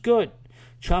 Chops was good.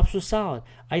 Chops was solid.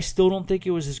 I still don't think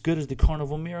it was as good as the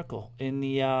Carnival Miracle in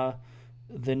the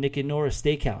Nick and Nora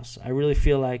Steakhouse. I really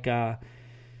feel like, and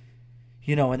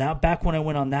back when I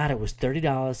went on that, it was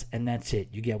 $30, and that's it.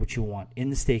 You get what you want in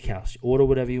the steakhouse. Order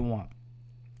whatever you want.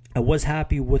 I was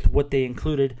happy with what they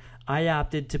included. I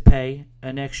opted to pay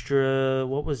an extra,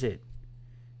 what was it?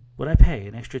 What did I pay?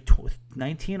 An extra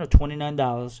 $19 or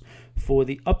 $29 for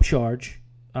the upcharge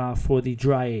for the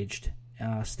dry-aged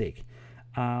steak.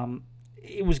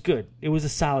 It was good. It was a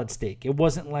solid steak. It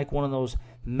wasn't like one of those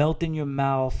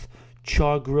melt-in-your-mouth,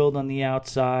 char-grilled on the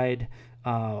outside,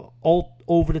 all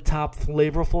over-the-top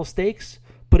flavorful steaks.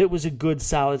 But it was a good,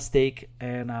 solid steak,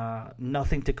 and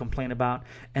nothing to complain about.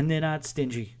 And they're not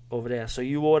stingy over there. So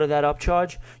you order that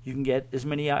upcharge, you can get as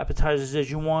many appetizers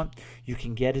as you want. You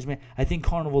can get as many. I think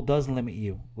Carnival does limit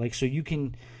you. So you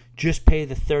can just pay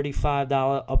the $35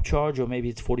 upcharge, or maybe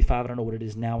it's $45. I don't know what it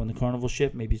is now in the Carnival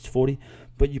ship. Maybe it's $40.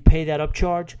 But you pay that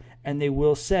upcharge, and they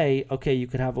will say, okay, you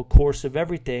could have a course of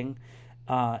everything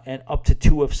and up to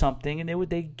 2 of something. And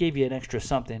they gave you an extra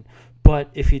something. But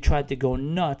if you tried to go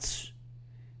nuts,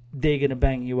 they're going to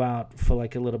bang you out for a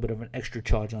little bit of an extra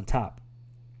charge on top.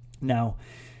 Now,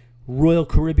 Royal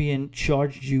Caribbean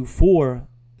charged you for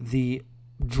the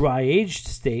dry-aged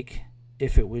steak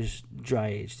if it was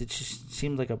dry-aged. It just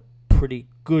seemed like a pretty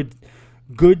good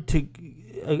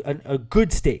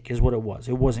steak is what it was.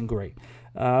 It wasn't great.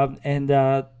 And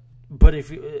But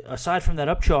if aside from that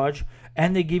upcharge,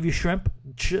 and they give you shrimp,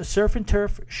 surf and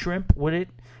turf shrimp with it,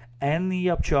 and the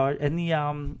upcharge,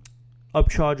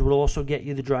 upcharge will also get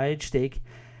you the dry aged steak,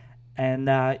 and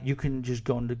you can just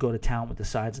go to town with the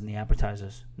sides and the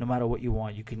appetizers. No matter what you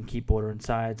want, you can keep ordering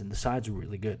sides, and the sides are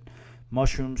really good.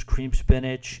 Mushrooms, cream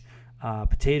spinach,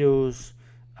 potatoes,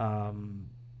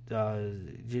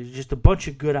 just a bunch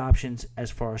of good options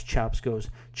as far as Chops goes.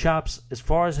 Chops, as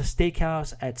far as a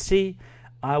steakhouse at sea,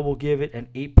 I will give it an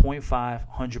 8.5,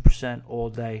 100% all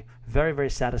day. Very,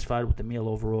 very satisfied with the meal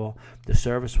overall. The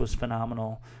service was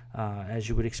phenomenal, as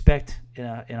you would expect in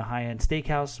a high-end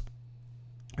steakhouse.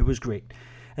 It was great.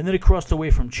 And then across the way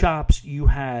from Chops, you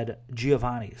had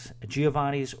Giovanni's.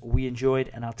 Giovanni's we enjoyed,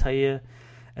 and I'll tell you,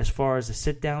 as far as a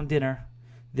sit-down dinner,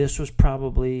 this was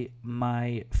probably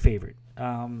my favorite.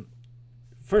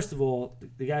 First of all,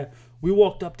 the guy, we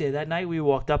walked up there, that night we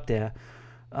walked up there,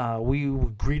 we were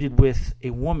greeted with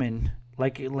a woman,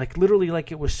 like literally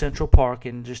like it was Central Park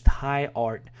and just high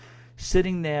art,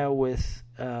 sitting there with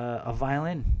a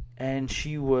violin, and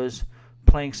she was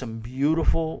playing some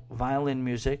beautiful violin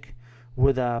music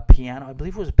with a piano. I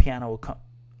believe it was a piano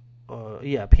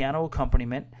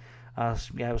accompaniment.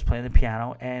 Guy was playing the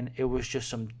piano, and it was just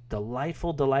some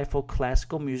delightful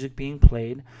classical music being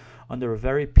played under a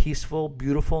very peaceful,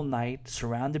 beautiful night,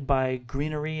 surrounded by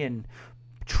greenery and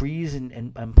trees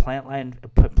and plant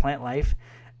life.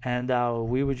 And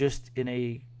we were just in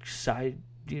a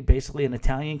basically an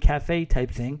Italian cafe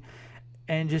type thing,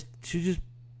 and she was just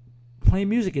playing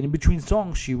music. And in between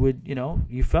songs, she would,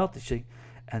 you felt that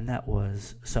and that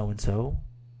was so and so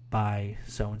by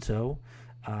so and so.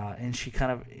 And she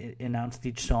kind of announced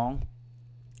each song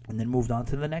and then moved on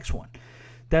to the next one.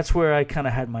 That's where I kind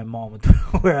of had my moment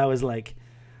where I was like,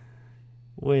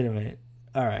 wait a minute.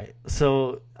 All right.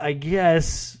 So I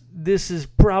guess this is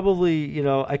probably,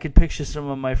 I could picture some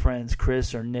of my friends,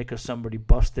 Chris or Nick or somebody,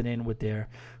 busting in with their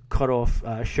cut-off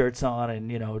shirts on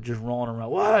and, just rolling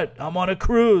around. What? I'm on a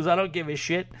cruise. I don't give a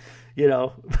shit.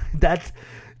 That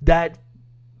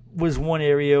was one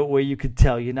area where you could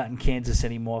tell you're not in Kansas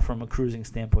anymore from a cruising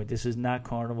standpoint. This is not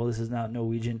Carnival. This is not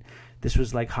Norwegian. This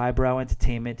was like highbrow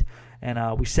entertainment.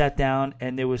 And we sat down,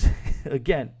 and there was,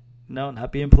 again, no,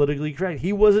 not being politically correct.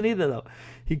 He wasn't either, though.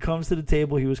 He comes to the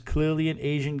table. He was clearly an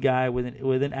Asian guy with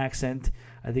an accent.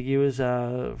 I think he was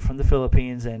from the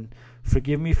Philippines. And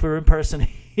forgive me for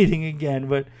impersonating again,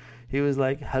 but he was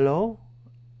like, "Hello,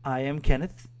 I am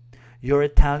Kenneth, your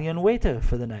Italian waiter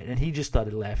for the night." And he just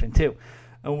started laughing, too.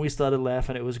 And we started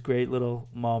laughing. It was a great little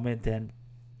moment. And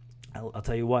I'll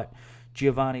tell you what,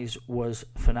 Giovanni's was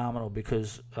phenomenal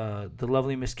because the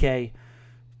lovely Miss Kay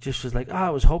just was like,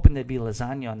 I was hoping there'd be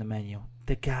lasagna on the menu.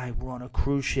 The guy, we're on a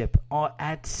cruise ship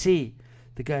at sea.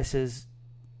 The guy says,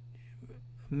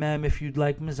 "Ma'am, if you'd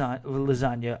like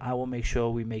lasagna, I will make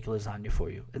sure we make lasagna for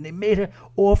you." And they made it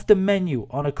off the menu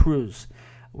on a cruise.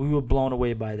 We were blown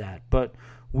away by that. But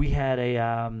we had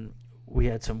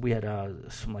some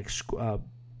like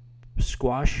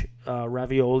squash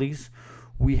raviolis.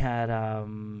 We had a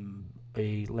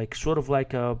like sort of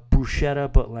like a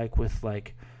bruschetta, but like with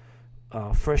like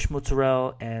fresh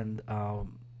mozzarella and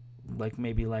like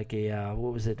maybe like a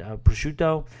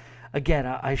prosciutto. Again,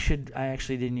 I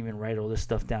actually didn't even write all this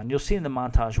stuff down. You'll see in the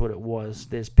montage what it was.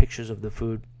 There's pictures of the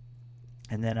food,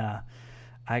 and then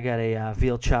I got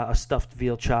a stuffed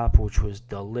veal chop, which was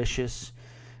delicious.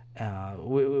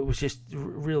 It was just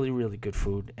really, really good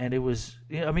food, and it was.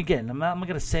 Again, I'm not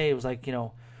going to say it was like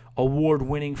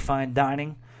award-winning fine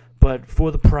dining, but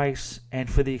for the price and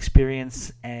for the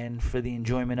experience and for the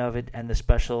enjoyment of it and the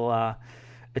special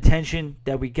attention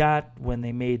that we got when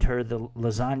they made her the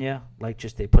lasagna, like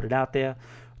just they put it out there,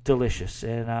 delicious.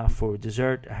 And for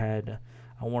dessert, I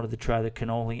wanted to try the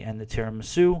cannoli and the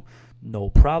tiramisu. No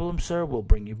problem, sir. We'll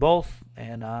bring you both.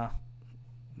 And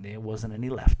there wasn't any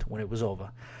left when it was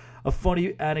over. A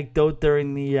funny anecdote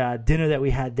during the dinner that we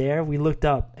had there, we looked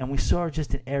up and we saw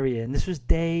just an area, and this was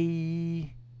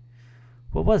day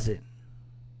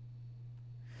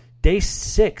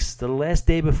 6, the last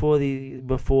day before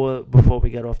we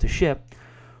got off the ship.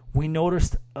 We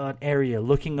noticed an area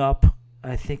looking up.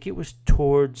 I think it was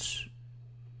towards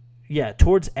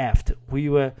aft. We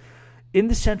were in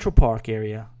the Central Park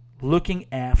area, looking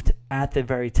aft at the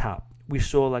very top. We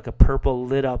saw like a purple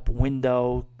lit up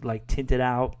window, like tinted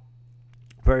out.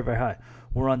 Very, very high.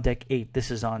 We're on deck 8.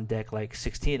 This is on deck like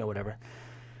 16 or whatever.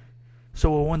 So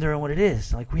we're wondering what it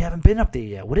is. Like, we haven't been up there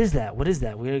yet. What is that? We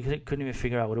couldn't even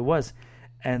figure out what it was.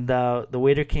 And the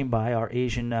waiter came by, our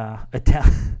Asian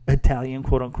Italian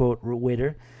quote-unquote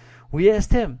waiter. We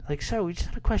asked him, like, "Sir, we just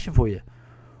had a question for you.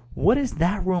 What is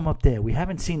that room up there? We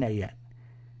haven't seen that yet."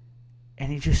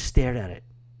 And he just stared at it.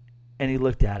 And he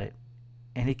looked at it.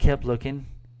 And he kept looking.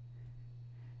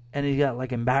 And he got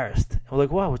like embarrassed. We're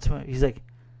like, wow, what's wrong? He's like,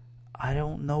 I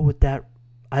don't know what that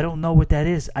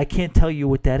is. I can't tell you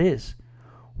what that is.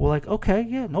 We're like, okay,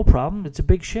 yeah, no problem. It's a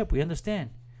big ship. We understand.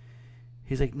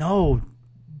 He's like, no,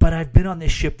 but I've been on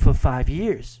this ship for 5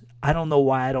 years. I don't know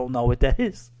why I don't know what that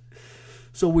is.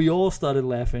 So we all started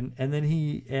laughing. And then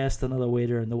he asked another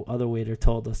waiter, and the other waiter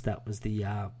told us that was the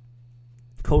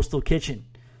coastal kitchen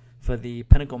for the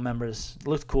Pinnacle members.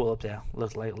 Looked cool up there.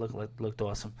 Looked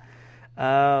awesome.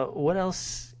 What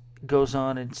else goes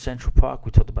on in Central Park?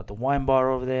 We talked about the wine bar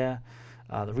over there,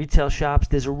 the retail shops.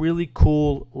 There's a really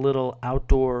cool little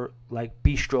outdoor like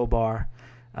bistro bar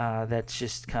that's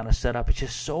just kind of set up. It's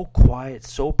just so quiet,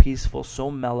 so peaceful,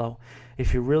 so mellow.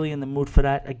 If you're really in the mood for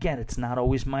that, again, it's not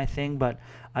always my thing, but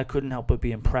I couldn't help but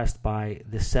be impressed by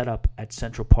the setup at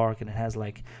Central Park. And it has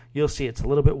like, you'll see it's a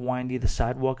little bit windy. The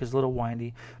sidewalk is a little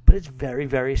windy, but it's very,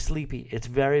 very sleepy. It's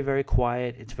very, very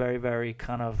quiet. It's very, very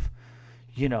kind of,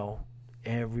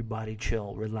 everybody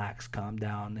chill, relax, calm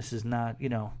down. This is not,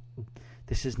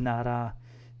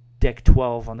 Deck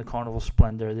 12 on the Carnival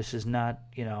Splendor. This is not,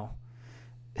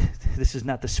 this is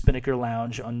not the Spinnaker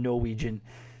Lounge on Norwegian.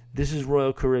 This is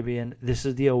Royal Caribbean. This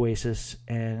is the Oasis.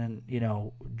 And,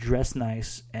 dress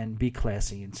nice and be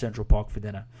classy in Central Park for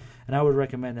dinner. And I would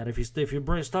recommend that if you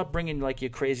start bringing like your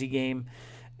crazy game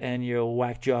and your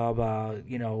whack job,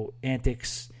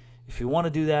 antics. If you want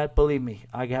to do that, believe me,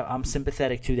 I'm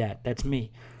sympathetic to that. That's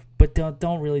me. But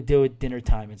don't really do it dinner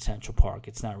time in Central Park.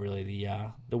 It's not really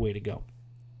the way to go.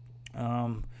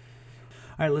 All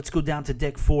right, let's go down to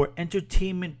Deck 4,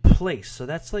 Entertainment Place. So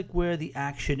that's like where the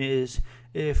action is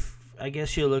if, I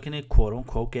guess, you're looking at,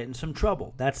 quote-unquote, getting some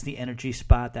trouble. That's the energy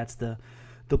spot. That's the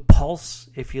pulse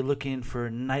if you're looking for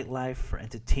nightlife, for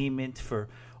entertainment, for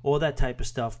all that type of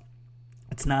stuff.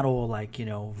 It's not all like,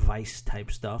 Vice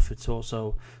type stuff. It's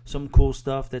also some cool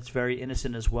stuff that's very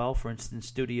innocent as well. For instance,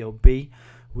 Studio B,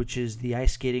 which is the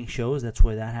ice skating shows. That's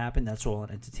where that happened. That's all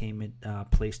an entertainment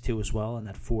place too as well in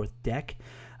that fourth deck.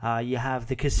 You have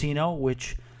the casino,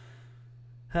 which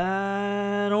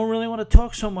I don't really want to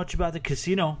talk so much about the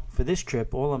casino for this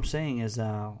trip. All I'm saying is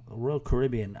Royal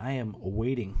Caribbean, I am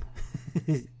waiting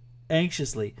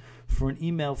anxiously for an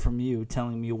email from you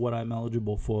telling me what I'm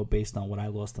eligible for based on what I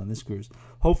lost on this cruise.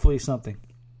 Hopefully something.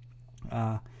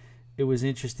 It was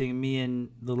interesting. Me and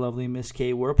the lovely Miss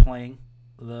K were playing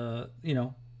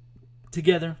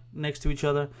together next to each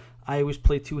other. I always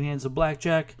play two hands of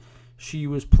blackjack. She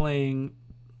was playing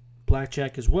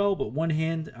blackjack as well, but one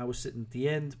hand. I was sitting at the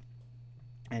end,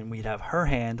 and we'd have her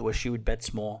hand where she would bet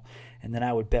small, and then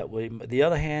I would bet with the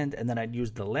other hand, and then I'd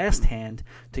use the last hand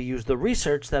to use the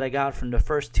research that I got from the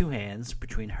first two hands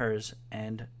between hers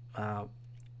and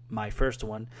my first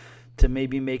one to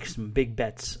maybe make some big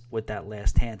bets with that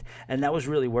last hand. And that was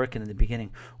really working in the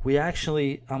beginning.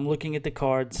 I'm looking at the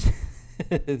cards.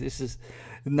 This is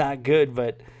not good,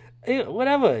 but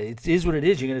whatever. It is what it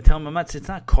is. You're going to tell them it's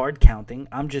not card counting.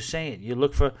 I'm just saying. You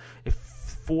look for if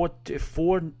four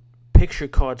picture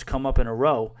cards come up in a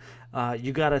row,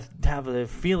 you got to have a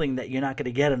feeling that you're not going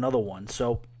to get another one.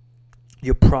 So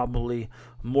you're probably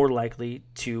more likely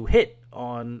to hit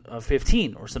on a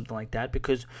 15 or something like that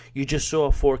because you just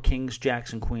saw 4 kings,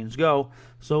 jacks, and queens go.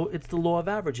 So it's the law of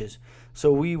averages.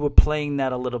 So we were playing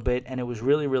that a little bit, and it was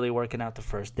really, really working out the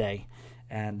first day.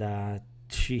 And I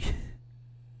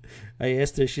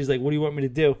asked her, she's like, what do you want me to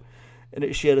do?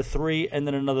 And she had a 3 and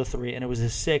then another 3, and it was a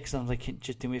 6. And I was like,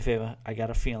 just do me a favor. I got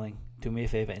a feeling. Do me a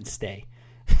favor and stay.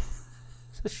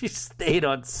 So she stayed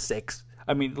on 6.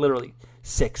 I mean, literally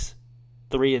 6,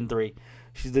 3 and 3.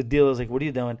 The dealer's like, what are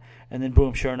you doing? And then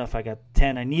boom, sure enough, I got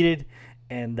 10 I needed,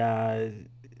 and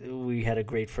we had a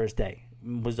great first day.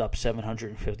 It was up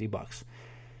 $750.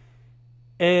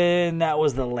 And that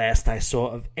was the last I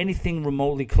saw of anything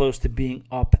remotely close to being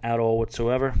up at all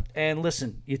whatsoever. And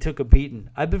listen, you took a beating.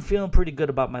 I've been feeling pretty good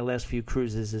about my last few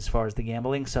cruises as far as the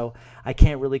gambling, so I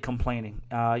can't really complain.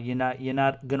 You're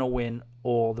not gonna win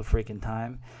all the freaking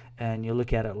time, and you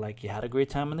look at it like you had a great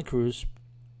time on the cruise.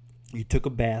 You took a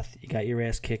bath, you got your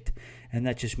ass kicked, and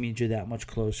that just means you're that much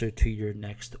closer to your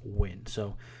next win.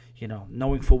 So,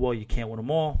 knowing full well you can't win them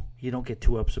all, you don't get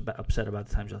too upset about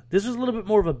the times. This was a little bit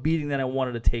more of a beating than I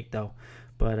wanted to take, though.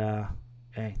 But,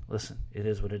 hey, listen, it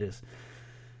is what it is.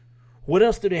 What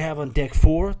else do they have on Deck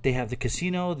 4? They have the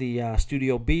casino, the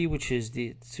Studio B, which is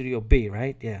the Studio B,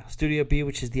 right? Yeah, Studio B,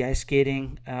 which is the ice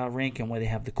skating rink, and where they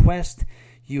have the Quest.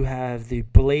 You have the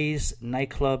Blaze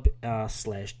nightclub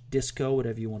 / disco,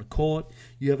 whatever you want to call it.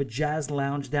 You have a jazz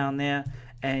lounge down there,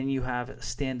 and you have a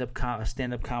stand-up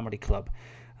comedy club.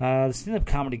 The stand-up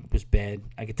comedy was bad.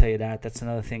 I can tell you that. That's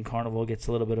another thing Carnival gets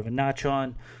a little bit of a notch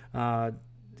on.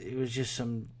 It was just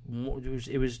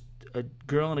it was a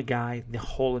girl and a guy the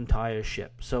whole entire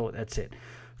ship. So that's it.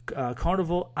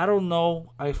 Carnival, I don't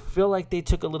know. I feel like they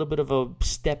took a little bit of a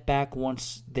step back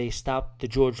once they stopped the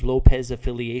George Lopez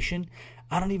affiliation.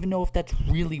 I don't even know if that's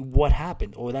really what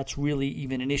happened or that's really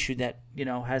even an issue that,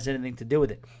 has anything to do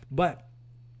with it. But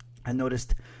I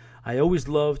noticed I always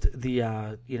loved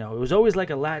the, it was always like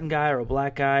a Latin guy or a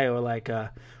black guy or like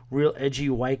a real edgy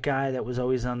white guy that was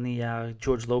always on the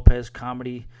George Lopez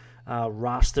comedy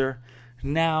roster.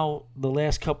 Now, the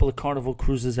last couple of Carnival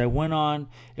cruises I went on,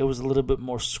 it was a little bit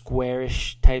more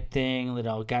squarish type thing.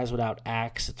 Guys without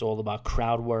acts. It's all about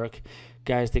crowd work.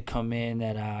 Guys that come in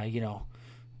that,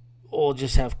 all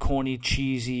just have corny,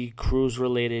 cheesy,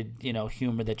 cruise-related,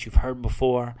 humor that you've heard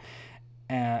before.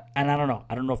 And I don't know.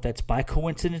 I don't know if that's by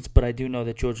coincidence, but I do know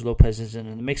that George Lopez isn't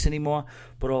in the mix anymore.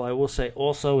 But all I will say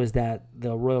also is that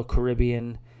the Royal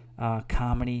Caribbean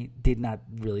comedy did not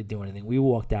really do anything. We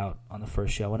walked out on the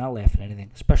first show, and I laugh at anything,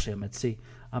 especially I'm at sea.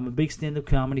 I'm a big stand-up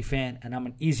comedy fan, and I'm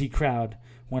an easy crowd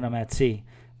when I'm at sea.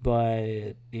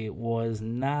 But it was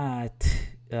not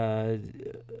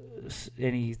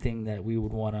anything that we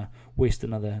would want to waste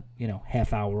another,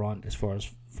 half hour on as far as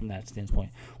from that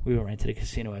standpoint. We went right to the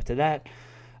casino after that.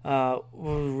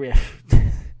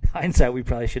 Hindsight, we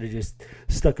probably should have just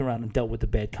stuck around and dealt with the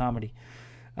bad comedy.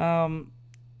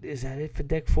 Is that it for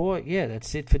Deck 4? Yeah,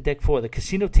 that's it for Deck 4. The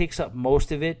casino takes up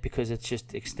most of it because it's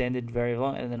just extended very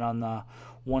long. And then on the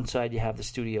one side, you have the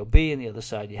Studio B, and the other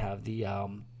side, you have the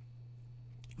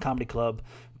Comedy Club,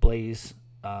 Blaze,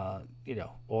 all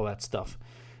that stuff.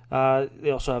 They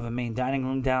also have a main dining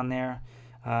room down there,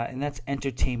 and that's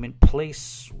Entertainment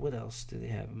Place. What else do they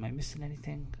have? Am I missing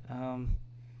anything?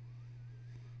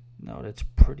 No, that's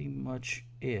pretty much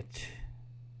it.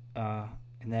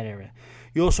 In that area.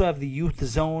 You also have the Youth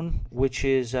Zone, which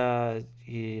is up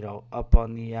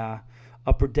on the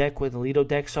upper deck where the Lido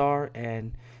decks are,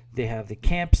 and they have the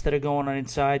camps that are going on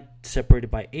inside, separated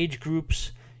by age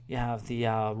groups. You have the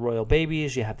Royal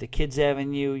Babies, you have the Kids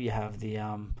Avenue, you have the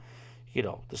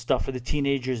the stuff for the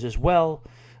teenagers as well.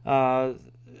 I'm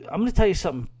going to tell you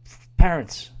something,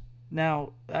 parents.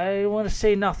 Now, I don't want to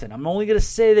say nothing. I'm only going to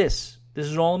say this. This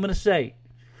is all I'm going to say.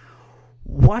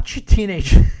 Watch your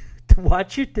teenagers.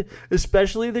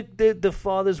 Especially the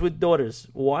fathers with daughters.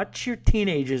 Watch your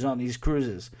teenagers on these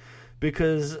cruises,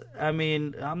 because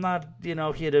I'm not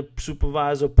here to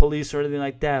supervise or police or anything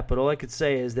like that. But all I could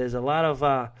say is there's a lot of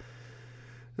I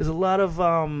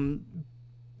don't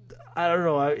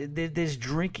know. There's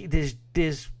drinking. There's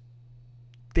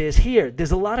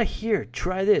a lot of here.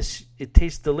 Try this. It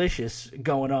tastes delicious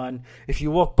going on. If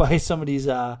you walk by some of these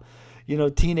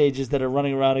teenagers that are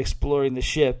running around exploring the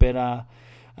ship and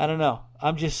I don't know.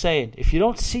 I'm just saying, if you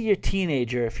don't see your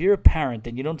teenager, if you're a parent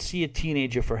and you don't see a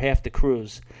teenager for half the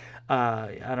cruise,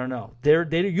 I don't know.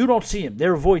 You don't see them.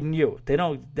 They're avoiding you. They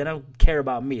don't care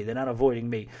about me. They're not avoiding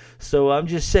me. So I'm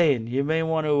just saying, you may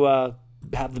want to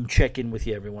have them check in with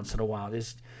you every once in a while.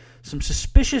 There's some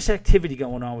suspicious activity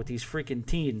going on with these freaking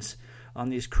teens on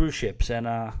these cruise ships, and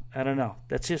I don't know.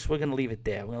 That's just, we're gonna leave it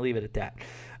there. We're gonna leave it at that.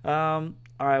 All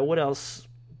right, what else?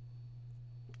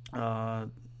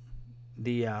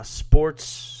 The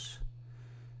sports,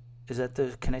 is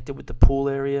that connected with the pool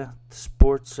area? The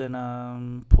sports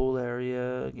and pool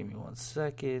area. Give me 1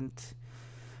 second.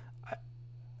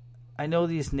 I know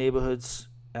these neighborhoods.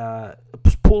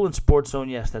 Pool and sports zone,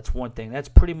 yes, that's one thing. That's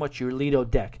pretty much your Lido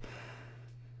deck.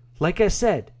 Like I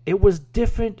said, it was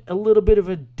different, a little bit of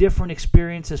a different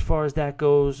experience as far as that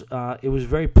goes. It was a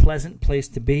very pleasant place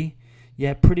to be.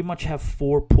 You pretty much have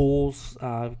 4 pools.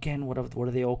 Again, what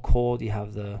are they all called? You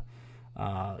have the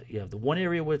one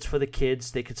area where it's for the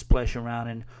kids, they could splash around,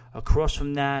 and across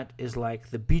from that is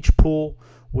like the beach pool,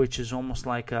 which is almost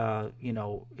like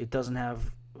it doesn't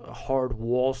have hard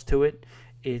walls to it.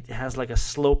 It has like a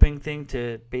sloping thing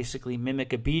to basically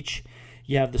mimic a beach.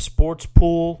 You have the sports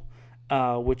pool,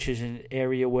 which is an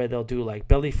area where they'll do like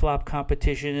belly flop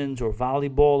competitions or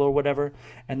volleyball or whatever,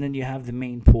 and then you have the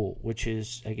main pool, which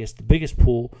is, I guess, the biggest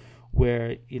pool,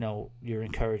 where you're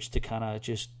encouraged to kind of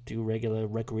just do regular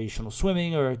recreational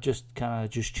swimming or just kind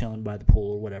of just chilling by the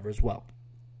pool or whatever as well.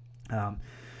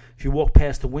 If you walk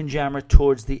past the Windjammer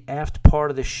towards the aft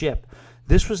part of the ship,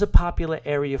 this was a popular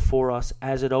area for us,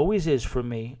 as it always is for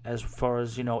me as far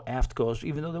as aft goes,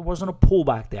 even though there wasn't a pool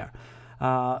back there.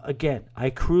 Again, I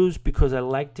cruise because I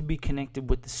like to be connected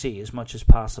with the sea as much as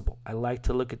possible. I like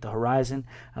to look at the horizon.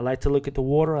 I like to look at the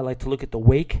water. I like to look at the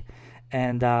wake.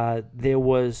 And there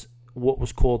was what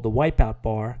was called the Wipeout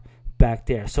Bar back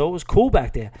there. So it was cool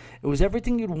back there. It was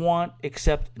everything you'd want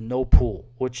except no pool,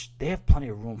 which they have plenty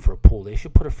of room for a pool. They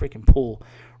should put a freaking pool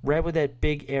right where that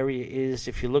big area is.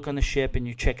 If you look on the ship and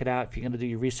you check it out, if you're going to do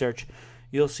your research,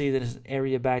 you'll see that there's an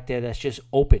area back there that's just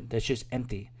open, that's just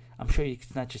empty. I'm sure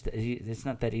it's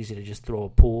not that easy to just throw a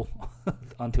pool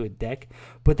onto a deck,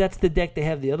 but that's the deck they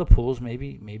have the other pools.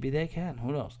 Maybe they can.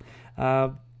 Who knows?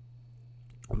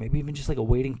 Or maybe even just like a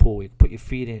wading pool where you can put your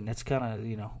feet in. That's kind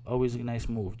of, always a nice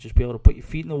move. Just be able to put your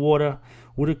feet in the water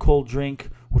with a cold drink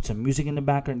with some music in the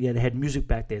background. Yeah, they had music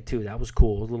back there too. That was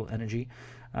cool. It was a little energy.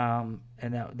 And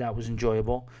that was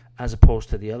enjoyable as opposed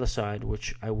to the other side,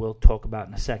 which I will talk about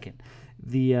in a second.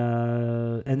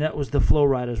 And that was the flow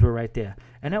riders were right there.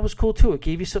 And that was cool too. It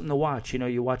gave you something to watch.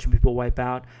 You're watching people wipe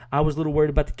out. I was a little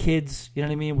worried about the kids, you know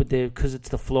what I mean, because it's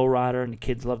the flow rider and the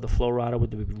kids love the flow rider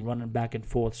with the running back and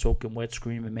forth, soaking wet,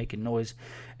 screaming, making noise,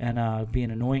 and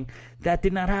being annoying. That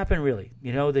did not happen really.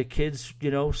 The kids,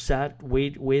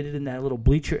 waited in that little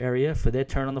bleacher area for their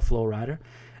turn on the flow rider.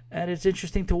 And it's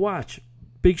interesting to watch.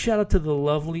 Big shout out to the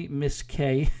lovely Miss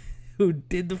K who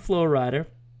did the flow rider.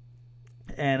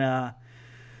 And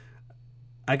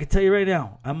I can tell you right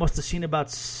now, I must have seen about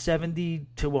 70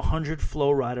 to 100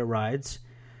 flow rider rides,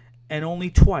 and only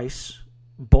twice,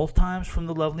 both times from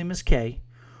the lovely Miss K,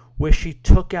 where she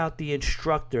took out the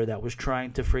instructor that was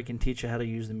trying to freaking teach her how to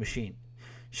use the machine.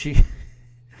 She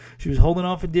was holding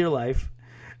on for dear life,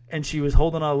 and she was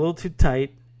holding on a little too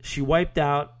tight. She wiped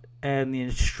out, and the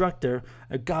instructor,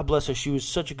 God bless her, she was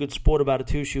such a good sport about it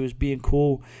too. She was being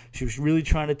cool. She was really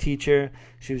trying to teach her.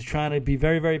 She was trying to be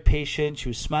very, very patient. She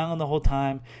was smiling the whole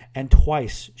time. And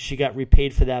twice she got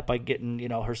repaid for that by getting,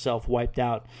 herself wiped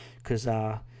out because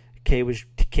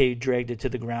Kay dragged her to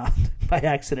the ground by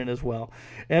accident as well.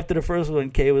 After the first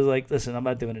one, Kay was like, "Listen, I'm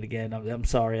not doing it again. I'm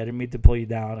sorry. I didn't mean to pull you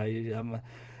down." And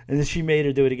then she made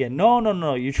her do it again.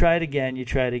 No. You try it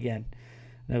again.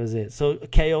 That was it. So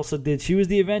Kay also did. She was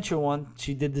the adventure one.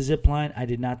 She did the zip line. I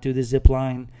did not do the zip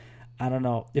line. I don't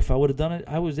know if I would have done it.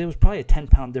 There was probably a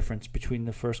 10-pound difference between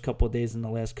the first couple of days and the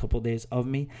last couple of days of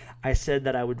me. I said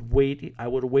that I would wait. I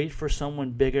would wait for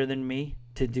someone bigger than me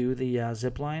to do the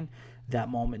zip line. That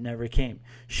moment never came.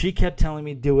 She kept telling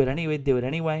me, do it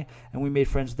anyway. And we made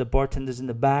friends with the bartenders in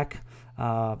the back.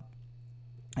 And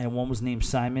one was named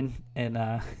Simon.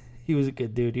 And he was a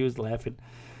good dude. He was laughing.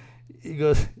 He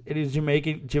goes, and he was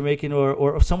Jamaican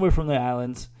or somewhere from the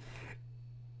islands.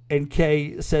 And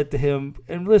Kay said to him,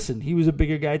 and listen, he was a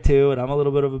bigger guy too, and I'm a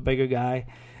little bit of a bigger guy.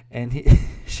 And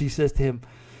she says to him,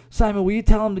 "Simon, will you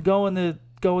tell him to go in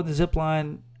the zip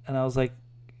line?" And I was like,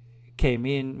 "Okay,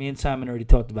 me and Simon already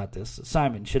talked about this.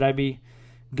 Simon, should I be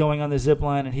going on the zip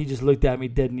line?" And he just looked at me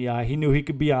dead in the eye. He knew he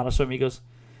could be honest with me. He goes,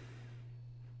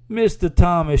 "Mr.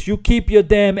 Thomas, you keep your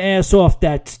damn ass off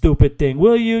that stupid thing,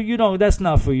 will you? That's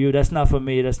not for you. That's not for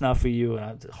me. That's not for you."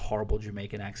 And it's a horrible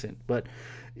Jamaican accent, but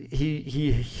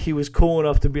he was cool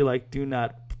enough to be like, "Do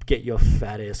not get your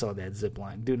fat ass on that zip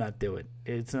line. Do not do it.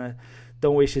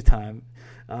 Don't waste your time."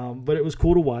 But it was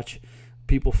cool to watch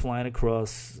people flying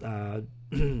across.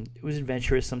 It was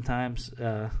adventurous sometimes. It's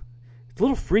a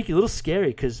little freaky, a little scary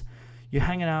because you're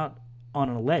hanging out on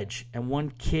a ledge, and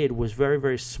one kid was very,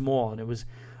 very small, and it was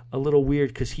a little weird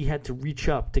because he had to reach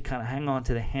up to kind of hang on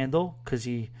to the handle because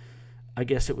I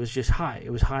guess it was just high.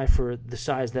 It was high for the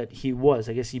size that he was.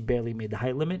 I guess he barely made the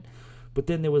height limit. But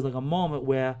then there was like a moment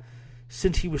where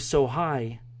since he was so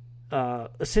high,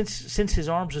 since his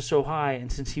arms are so high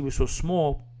and since he was so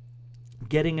small,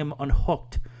 getting him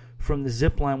unhooked from the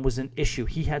zip line was an issue.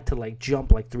 He had to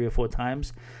jump 3 or 4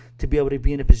 times to be able to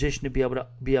be in a position to be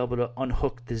able to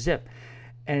unhook the zip.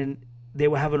 And they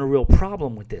were having a real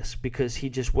problem with this because he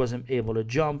just wasn't able to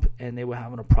jump, and they were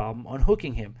having a problem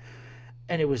unhooking him.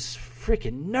 And it was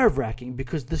freaking nerve-wracking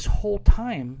because this whole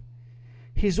time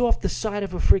he's off the side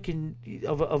of a freaking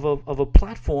of a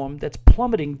platform that's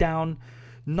plummeting down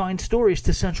 9 stories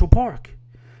to Central Park.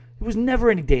 It was never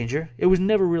any danger. It was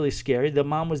never really scary. The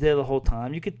mom was there the whole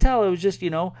time. You could tell it was just,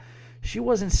 she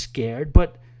wasn't scared,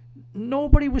 but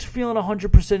nobody was feeling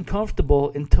 100%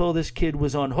 comfortable until this kid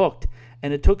was unhooked.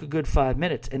 And it took a good 5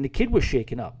 minutes. And the kid was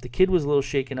shaken up. The kid was a little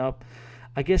shaken up.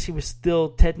 I guess he was still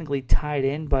technically tied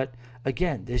in, but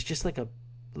again, there's just like a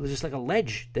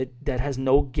ledge that has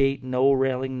no gate, no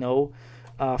railing, no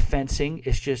fencing.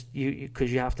 It's just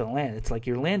because you have to land. It's like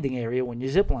your landing area when you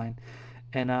zip line.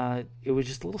 And it was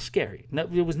just a little scary.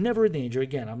 It was never a danger.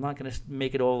 Again, I'm not going to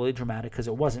make it overly dramatic because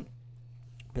it wasn't.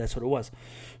 But that's what it was.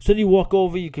 So then you walk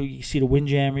over, you see the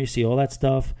windjammer, you see all that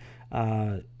stuff,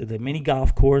 the mini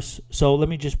golf course. So let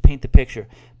me just paint the picture.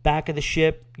 Back of the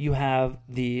ship, you have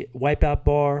the wipeout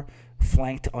bar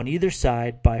flanked on either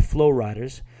side by flow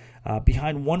riders.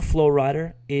 Behind one flow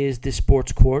rider is the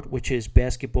sports court, which is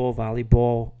basketball,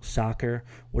 volleyball, soccer,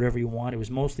 whatever you want. It was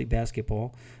mostly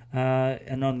basketball.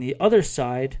 And on the other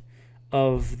side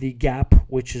of the gap,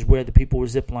 which is where the people were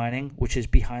ziplining, which is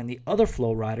behind the other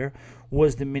flow rider,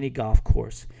 was the mini golf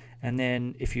course. And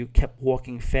then if you kept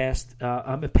walking past,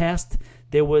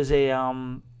 there was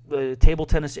a table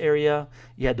tennis area.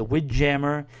 You had the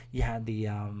Windjammer. You had the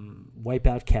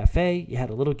Wipeout Cafe. You had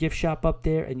a little gift shop up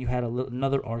there, and you had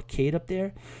another arcade up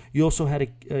there. You also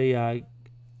had a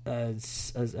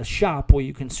shop where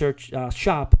you can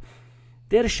shop.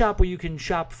 They had a shop where you can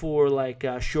shop for like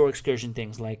shore excursion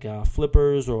things, like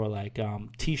flippers or like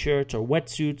T-shirts or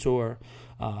wetsuits or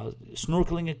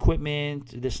snorkeling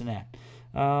equipment, this and that.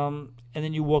 And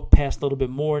then you walk past a little bit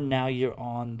more. Now you're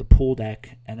on the pool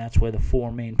deck, and that's where the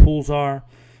 4 main pools are.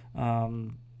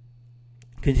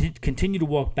 Continue to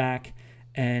walk back,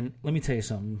 and let me tell you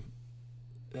something.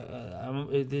 I'm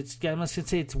not going to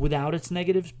say it's without its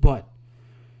negatives, but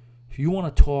if you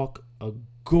want to talk a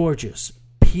gorgeous,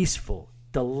 peaceful,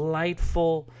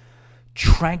 delightful,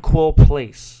 tranquil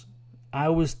place, I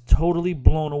was totally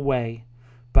blown away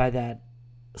by that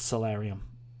solarium.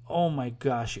 Oh my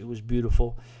gosh, it was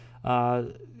beautiful.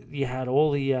 You had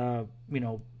all the,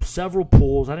 several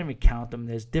pools. I didn't even count them.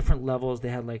 There's different levels. They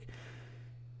had like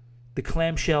the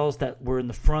clamshells that were in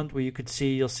the front where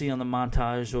you'll see on the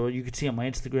montage, or you could see on my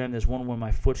Instagram, there's one where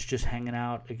my foot's just hanging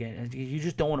out again. And you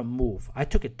just don't want to move. I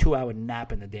took a 2-hour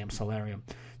nap in the damn solarium.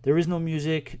 There is no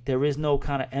music. There is no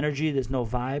kind of energy. There's no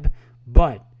vibe.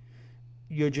 But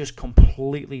you're just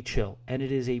completely chill. And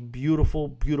it is a beautiful,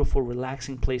 beautiful,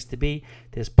 relaxing place to be.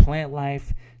 There's plant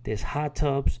life. There's hot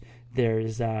tubs.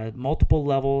 There's multiple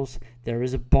levels. There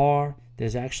is a bar.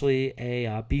 There's actually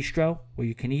a bistro where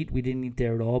you can eat. We didn't eat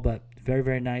there at all, but very,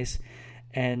 very nice.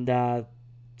 And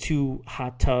 2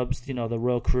 hot tubs, the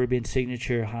Royal Caribbean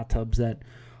signature hot tubs that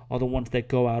are the ones that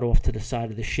go out off to the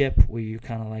side of the ship where you're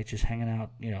kind of like just hanging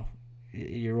out,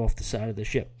 you're off the side of the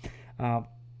ship.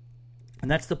 And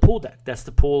that's the pool deck. That's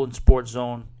the pool and sports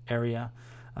zone area.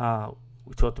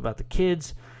 We talked about the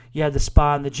kids. You had the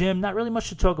spa and the gym. Not really much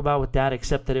to talk about with that,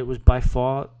 except that it was by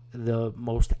far the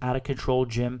most out-of-control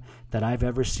gym that I've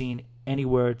ever seen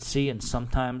anywhere at sea, and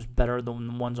sometimes better than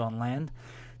the ones on land.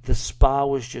 The spa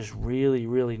was just really,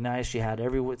 really nice. You had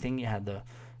everything. You had the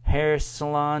hair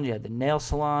salon. You had the nail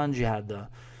salons. You had the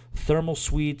thermal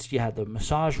suites. You had the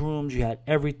massage rooms. You had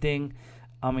everything.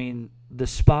 I mean, the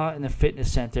spa and the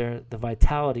fitness center, the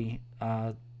Vitality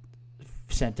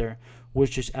Center, was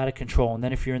just out of control. And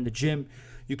then if you're in the gym,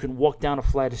 you can walk down a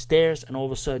flight of stairs, and all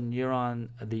of a sudden you're on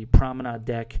the promenade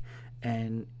deck,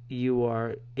 and you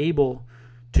are able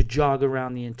to jog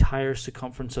around the entire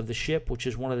circumference of the ship, which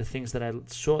is one of the things that I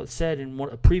said in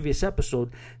a previous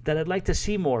episode that I'd like to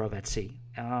see more of at sea.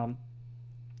 They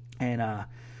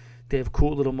have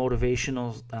cool little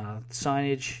motivational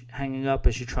signage hanging up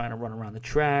as you're trying to run around the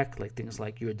track, like things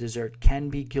like your dessert can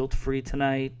be guilt-free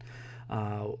tonight.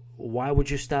 Why would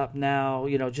you stop now?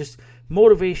 Just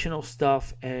motivational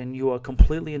stuff, and you are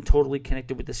completely and totally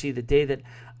connected with the sea. The day that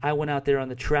I went out there on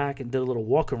the track and did a little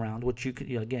walk around, which you could,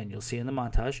 you'll see in the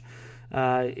montage,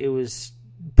 it was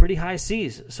pretty high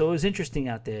seas, so it was interesting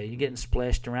out there. You're getting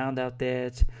splashed around out there.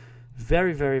 It's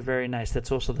very, very, very nice.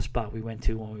 That's also the spot we went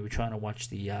to when we were trying to watch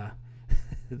the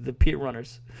the pier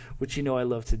runners, which I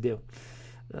love to do.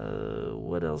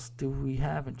 What else do we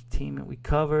have? Entertainment we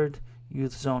covered.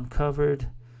 Youth zone covered.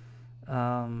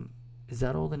 Is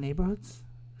that all the neighborhoods?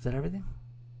 Is that everything?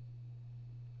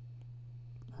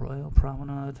 Royal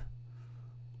Promenade,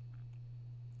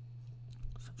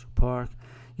 Central Park.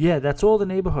 Yeah, that's all the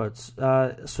neighborhoods.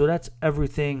 So that's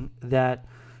everything that,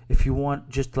 if you want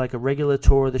just like a regular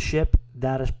tour of the ship,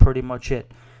 that is pretty much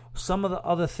it. Some of the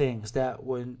other things that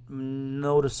were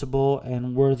noticeable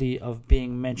and worthy of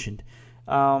being mentioned.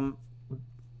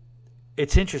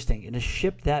 It's interesting. In a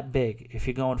ship that big, if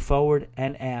you're going forward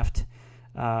and aft,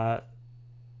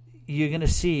 you're going to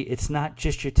see it's not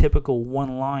just your typical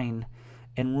one line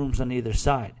and rooms on either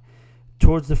side.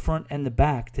 Towards the front and the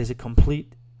back, there's a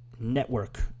complete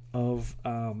network of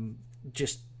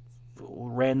just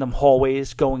random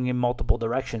hallways going in multiple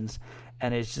directions,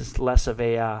 and it's just less of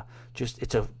a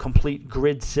it's a complete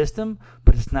grid system,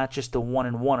 but it's not just a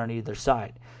one-and-one on either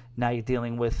side. Now you're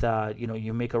dealing with,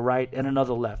 you make a right and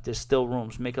another left. There's still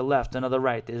rooms. Make a left, another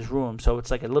right. There's room. So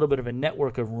it's like a little bit of a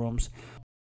network of rooms.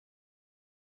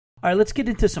 All right, let's get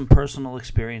into some personal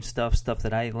experience stuff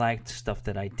that I liked, stuff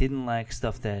that I didn't like,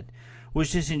 stuff that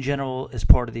was just in general as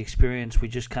part of the experience. We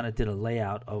just kind of did a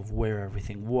layout of where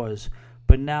everything was.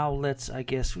 But now this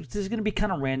is going to be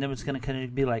kind of random. It's going to kind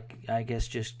of be like, I guess,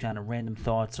 just kind of random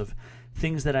thoughts of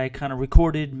things that I kind of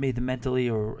recorded, made them mentally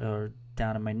or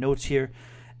down in my notes here,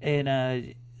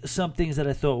 and some things that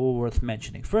I thought were worth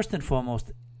mentioning. First and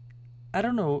foremost, I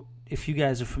don't know if you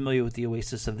guys are familiar with the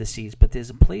Oasis of the Seas, but there's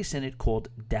a place in it called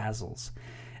Dazzles,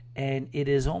 and it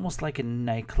is almost like a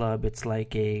nightclub. It's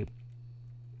like a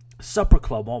supper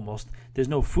club almost. There's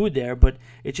no food there, but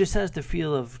it just has the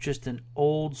feel of just an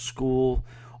old school,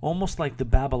 almost like the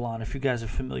Babylon, if you guys are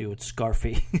familiar with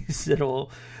Scarface at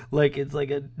all. Like, it's like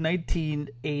a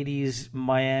 1980s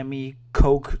Miami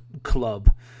Coke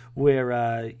club where,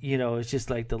 it's just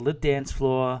like the lit dance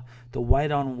floor, the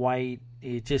white on white.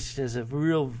 It just has a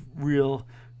real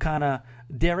kind of,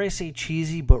 dare I say,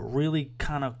 cheesy, but really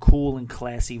kind of cool and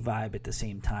classy vibe at the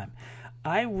same time.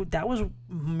 That was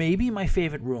maybe my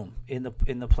favorite room in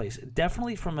the place.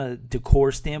 Definitely from a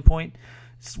decor standpoint.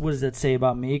 What does that say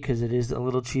about me? Because it is a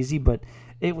little cheesy, but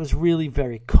it was really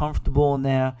very comfortable in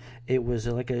there. It was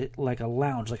like a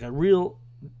lounge, like a real,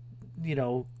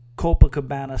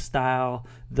 Copacabana style,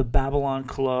 the Babylon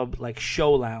Club, like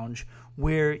show lounge,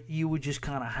 where you would just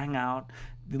kind of hang out,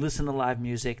 listen to live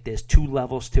music. There's 2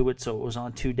 levels to it, so it was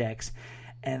on 2 decks.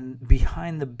 And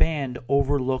behind the band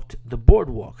overlooked the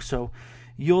boardwalk. So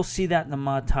you'll see that in the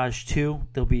montage too.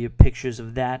 There'll be pictures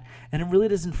of that. And it really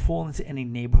doesn't fall into any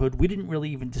neighborhood. We didn't really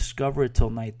even discover it till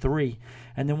night 3.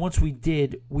 And then once we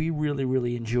did, we really,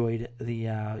 really enjoyed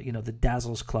the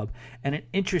Dazzles Club. And an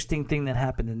interesting thing that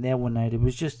happened in there one night, it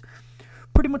was just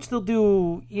pretty much they'll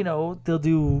do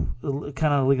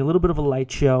kind of like a little bit of a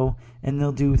light show, and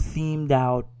they'll do themed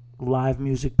out live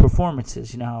music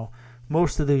performances.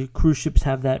 Most of the cruise ships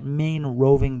have that main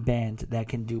roving band that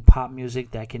can do pop music,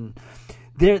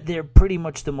 they're pretty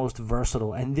much the most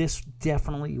versatile, and this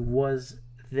definitely was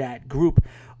that group.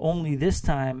 Only this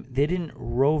time they didn't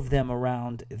rove them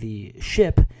around the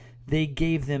ship. They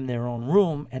gave them their own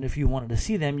room, and if you wanted to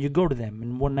see them, you go to them.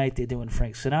 And one night they're doing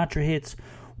Frank Sinatra hits,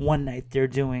 one night they're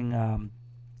doing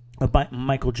a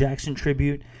Michael Jackson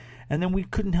tribute. And then we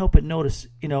couldn't help but notice,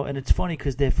 and it's funny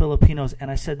because they're Filipinos, and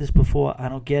I said this before, I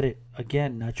don't get it.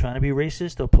 Again, not trying to be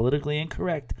racist or politically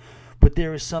incorrect, but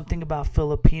there is something about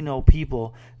Filipino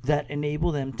people that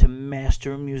enable them to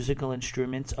master musical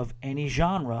instruments of any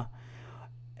genre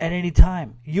at any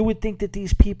time. You would think that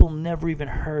these people never even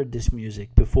heard this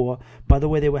music before. By the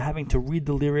way, they were having to read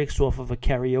the lyrics off of a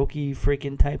karaoke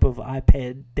freaking type of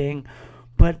iPad thing.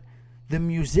 But the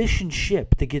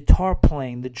musicianship, the guitar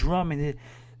playing, the drumming,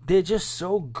 they're just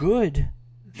so good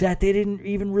that they didn't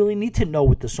even really need to know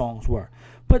what the songs were.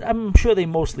 But I'm sure they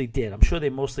mostly did. I'm sure they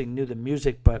mostly knew the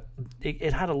music, but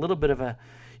it had a little bit of a,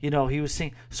 he was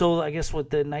singing. So I guess what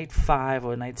the night 5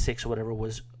 or night 6 or whatever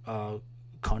was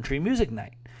country music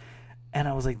night. And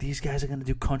I was like, these guys are going to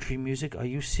do country music? Are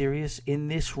you serious? In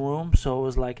this room? So it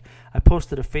was like, I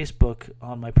posted a Facebook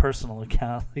on my personal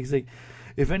account. He's like,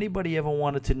 if anybody ever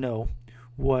wanted to know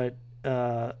what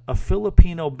a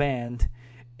Filipino band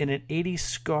in an 80s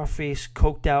Scarface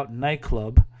coked out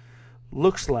nightclub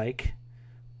looks like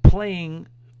playing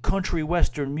country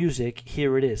western music,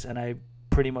 here it is. And I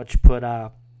pretty much put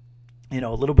a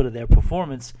little bit of their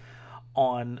performance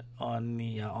on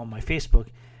my Facebook,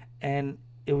 and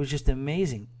it was just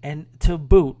amazing. And to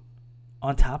boot,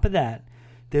 on top of that,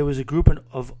 there was a group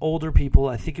of older people.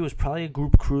 I think it was probably a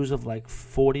group cruise of like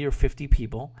 40 or 50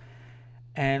 people,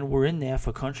 and we're in there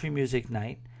for country music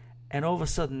night. And all of a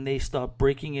sudden, they start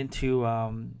breaking into,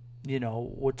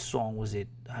 what song was it?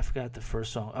 I forgot the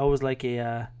first song. Oh, it was like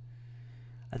I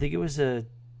think it was a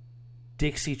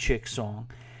Dixie Chick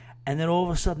song. And then all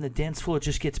of a sudden, the dance floor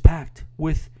just gets packed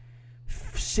with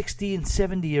 60 and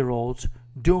 70-year-olds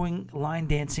doing line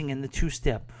dancing in the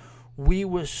 2-step. We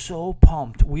were so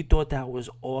pumped. We thought that was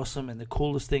awesome and the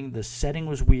coolest thing. The setting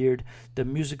was weird. The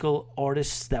musical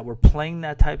artists that were playing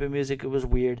that type of music, it was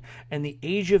weird. And the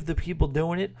age of the people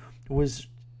doing it was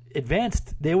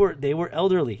advanced. They were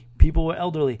elderly. People were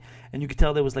elderly. And you could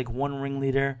tell there was like one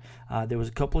ringleader. There was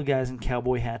a couple of guys in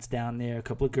cowboy hats down there, a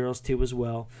couple of girls too as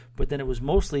well. But then it was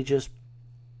mostly just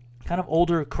kind of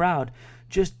older crowd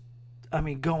just,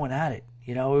 going at it.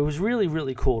 It was really,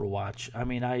 really cool to watch.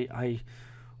 I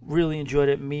really enjoyed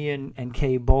it. Me and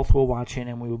Kay both were watching,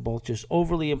 and we were both just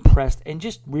overly impressed and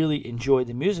just really enjoyed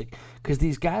the music because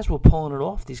these guys were pulling it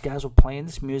off. These guys were playing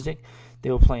this music. They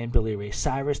were playing Billy Ray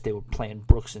Cyrus. They were playing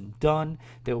Brooks and Dunn.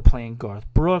 They were playing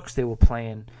Garth Brooks. They were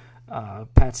playing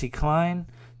Patsy Cline.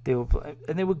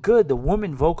 And they were good. The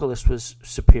woman vocalist was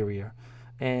superior.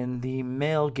 And the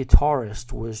male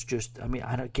guitarist was just, I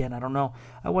don't know.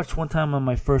 I watched one time on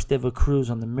my first ever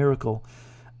cruise on the Miracle,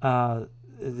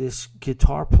 this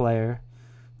guitar player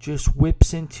just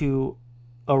whips into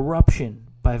Eruption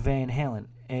by Van Halen.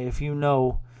 And if you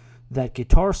know that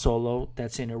guitar solo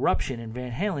that's in Eruption in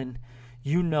Van Halen,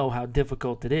 you know how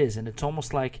difficult it is. And it's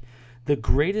almost like the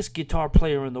greatest guitar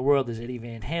player in the world is Eddie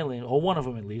Van Halen, or one of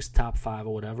them at least, top 5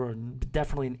 or whatever, and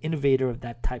definitely an innovator of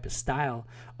that type of style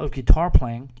of guitar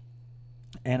playing.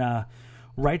 And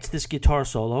writes this guitar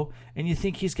solo, and you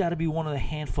think he's got to be one of the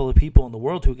handful of people in the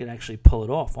world who could actually pull it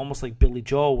off, almost like Billy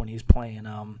Joel when he's playing,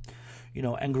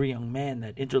 Angry Young Man,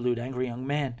 that interlude, Angry Young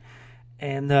Man.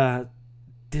 And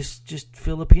this just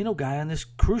Filipino guy on this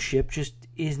cruise ship just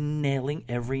is nailing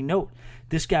every note.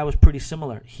 This guy was pretty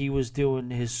similar. He was doing,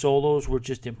 his solos were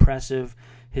just impressive.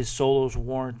 His solos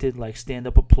warranted like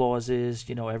stand-up applauses,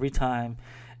 every time.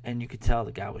 And you could tell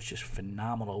the guy was just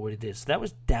phenomenal at what he did. So that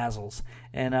was Dazzles.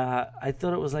 And I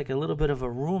thought it was like a little bit of a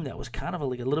room that was kind of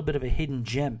like a little bit of a hidden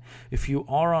gem. If you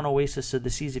are on Oasis of the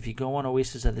Seas, if you go on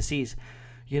Oasis of the Seas,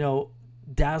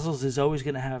 Dazzles is always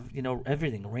going to have,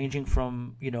 everything, ranging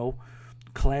from,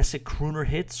 classic crooner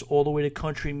hits all the way to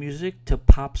country music to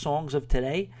pop songs of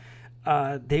today.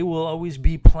 They will always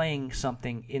be playing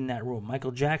something in that room.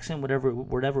 Michael Jackson,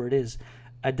 whatever it is,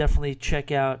 I definitely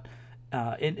check out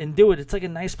and do it. It's like a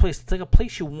nice place. It's like a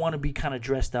place you want to be kind of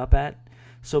dressed up at.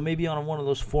 So maybe on one of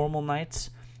those formal nights,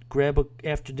 grab a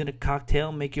after dinner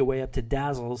cocktail, make your way up to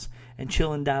Dazzles, and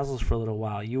chill in Dazzles for a little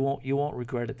while. You won't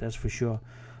regret it. That's for sure.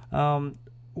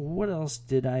 What else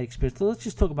did I experience? So let's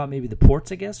just talk about maybe the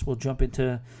ports, I guess. We'll jump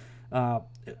into,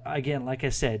 again, like I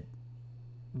said,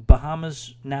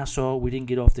 Bahamas, Nassau, we didn't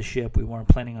get off the ship. We weren't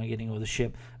planning on getting off the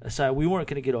ship. Aside, we weren't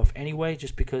going to get off anyway,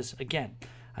 just because, again,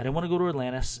 I didn't want to go to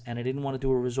Atlantis, and I didn't want to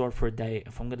do a resort for a day.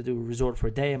 If I'm going to do a resort for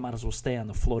a day, I might as well stay on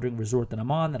the floating resort that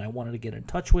I'm on, that I wanted to get in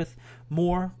touch with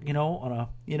more, on a,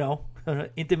 on an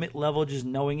intimate level, just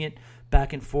knowing it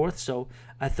back and forth. So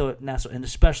I thought Nassau, and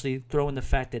especially throw in the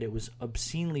fact that it was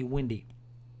obscenely windy.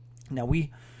 Now,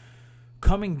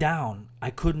 coming down, I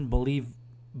couldn't believe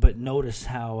but notice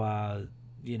how,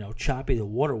 choppy the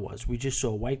water was. We just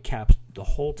saw whitecaps the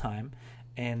whole time.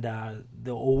 And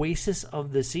the Oasis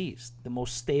of the Seas, the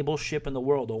most stable ship in the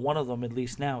world, or one of them at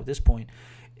least now at this point,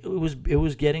 it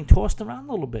was getting tossed around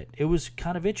a little bit. It was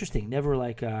kind of interesting. Never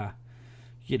like,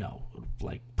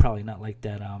 like probably not like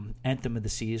that Anthem of the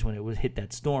Seas when it would hit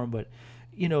that storm, but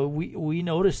we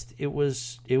noticed it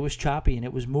was choppy and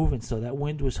it was moving, so that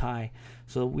wind was high.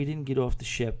 So we didn't get off the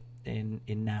ship in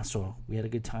Nassau. We had a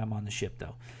good time on the ship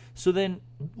though. So then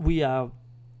we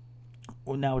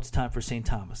well, now it's time for St.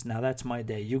 Thomas. Now that's my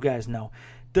day. You guys know.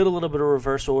 Did a little bit of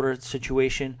reverse order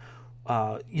situation.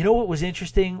 What was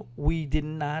interesting? We did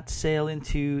not sail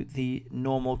into the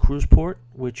normal cruise port,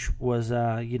 which was,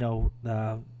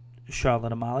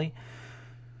 Charlotte Amalie.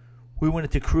 We went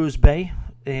into Cruise Bay,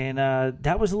 and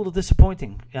that was a little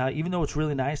disappointing. Even though it's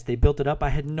really nice, they built it up. I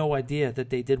had no idea that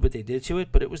they did what they did to it,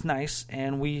 but it was nice,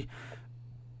 and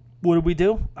what did we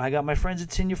do? I got my friends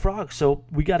at Senior Frog, so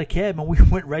we got a cab and we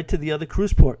went right to the other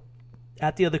cruise port.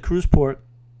 At the other cruise port,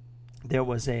 there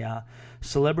was a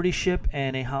Celebrity ship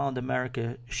and a Holland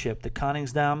America ship, the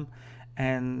Koningsdam,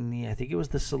 and I think it was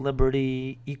the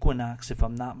Celebrity Equinox, if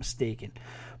I'm not mistaken.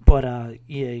 But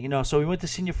so we went to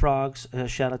Senior Frogs.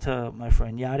 Shout out to my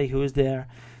friend Yadi, who was there.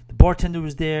 The bartender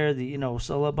was there.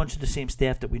 So a bunch of the same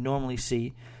staff that we normally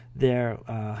see. They're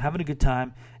having a good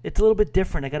time. It's a little bit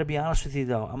different. I got to be honest with you,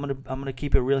 though. I'm gonna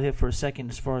keep it real here for a second.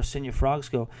 As far as Senior Frogs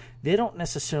go, they don't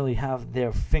necessarily have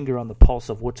their finger on the pulse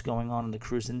of what's going on in the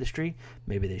cruise industry.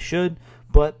 Maybe they should,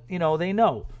 but they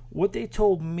know. What they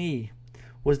told me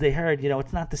was they heard,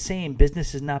 it's not the same.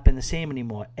 Business has not been the same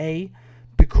anymore.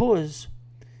 Because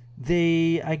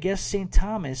I guess St.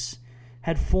 Thomas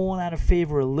had fallen out of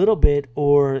favor a little bit,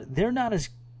 or they're not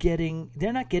getting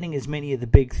as many of the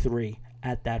big three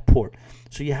at that port.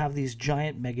 So you have these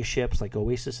giant mega ships like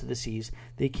Oasis of the Seas.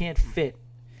 They can't fit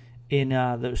in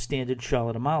the standard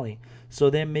Charlotte Amalie. So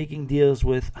they're making deals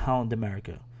with Holland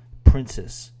America,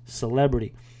 Princess,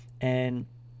 Celebrity. And,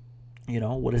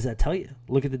 what does that tell you?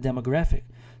 Look at the demographic.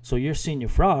 So your Senior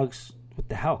Frogs, what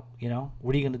the hell?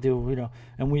 What are you going to do?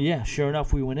 And sure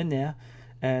enough, we went in there,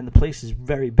 and the place is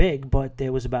very big, but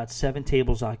there was about 7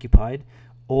 tables occupied,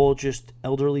 all just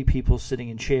elderly people sitting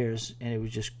in chairs, and it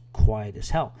was just quiet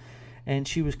as hell. And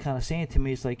she was kind of saying to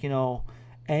me, it's like,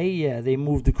 they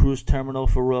moved the cruise terminal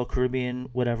for Royal Caribbean,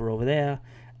 whatever, over there,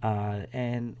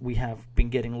 and we have been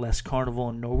getting less Carnival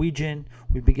and Norwegian.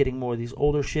 We've been getting more of these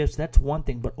older ships. That's one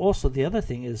thing. But also the other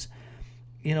thing is,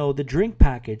 the drink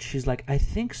package. She's like, I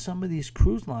think some of these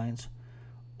cruise lines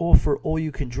offer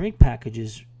all-you-can-drink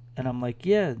packages. And I'm like,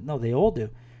 yeah, no, they all do.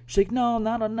 She's like, no,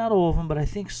 not all of them, but I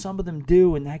think some of them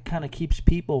do, and that kind of keeps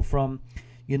people from,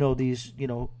 these,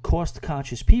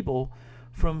 cost-conscious people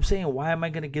from saying, why am I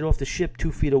going to get off the ship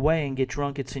 2 feet away and get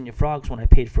drunk at Senior Frogs when I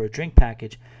paid for a drink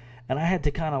package? And I had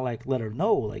to kind of like let her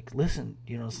know, like, listen,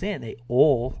 you know what I'm saying?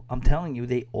 I'm telling you,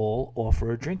 they all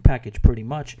offer a drink package pretty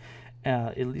much.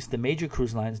 At least the major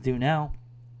cruise lines do now.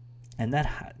 And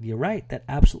that, you're right, that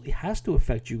absolutely has to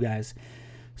affect you guys.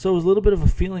 So it was a little bit of a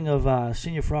feeling of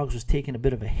Senior Frogs was taking a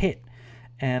bit of a hit.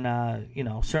 And,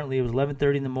 certainly it was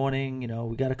 11:30 in the morning.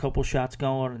 We got a couple shots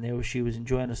going, and she was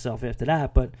enjoying herself after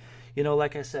that. But,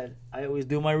 like I said, I always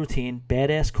do my routine.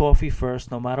 Badass coffee first,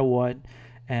 no matter what.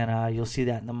 And you'll see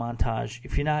that in the montage.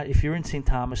 If you're in St.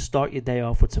 Thomas, start your day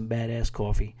off with some badass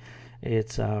coffee.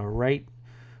 It's right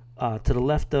to the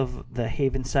left of the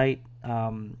Haven site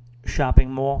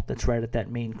shopping mall. That's right at that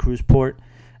main cruise port.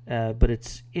 But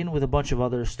it's in with a bunch of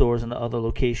other stores and other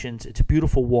locations. It's a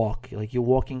beautiful walk. Like you're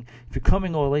walking, if you're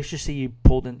coming, or let's just say you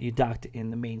docked in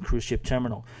the main cruise ship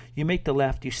terminal. You make the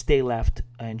left, you stay left,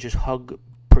 and just hug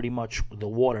pretty much the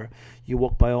water. You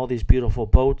walk by all these beautiful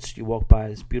boats. You walk by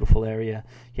this beautiful area.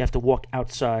 You have to walk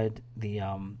outside the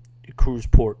cruise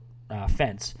port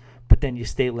fence, but then you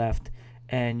stay left,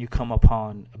 and you come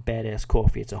upon a badass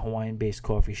coffee. It's a Hawaiian-based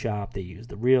coffee shop. They use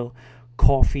the real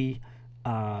coffee,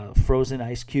 frozen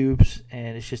ice cubes,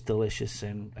 and it's just delicious.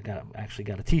 And I actually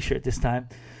got a T-shirt this time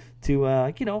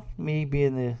to me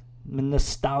being the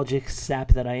nostalgic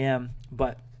sap that I am.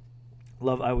 But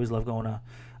I always love going to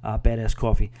badass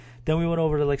coffee. Then we went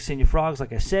over to Senior Frogs,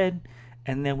 like I said,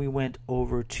 and then we went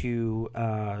over to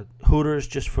Hooters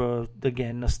just for,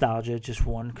 again, nostalgia, just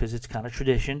one because it's kind of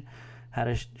tradition. Had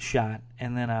a shot,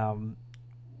 and then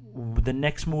the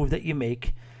next move that you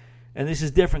make, and this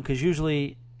is different because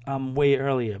usually I'm way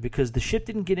earlier because the ship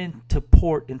didn't get into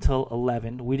port until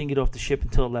 11. We didn't get off the ship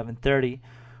until 11:30.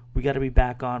 We got to be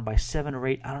back on by 7 or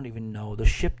 8. I don't even know. The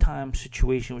ship time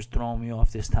situation was throwing me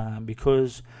off this time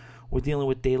because we're dealing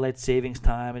with daylight savings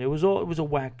time, and it was a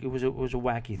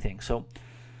wacky thing. So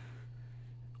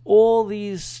all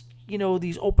these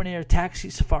these open air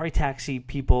safari taxi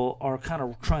people are kind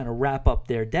of trying to wrap up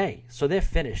their day, so they're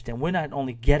finished, and we're not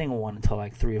only getting one until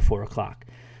 3 or 4 o'clock.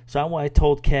 So I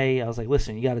told Kay, I was like,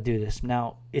 listen, you got to do this.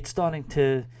 Now it's starting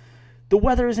to. The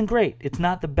weather isn't great. It's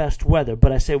not the best weather,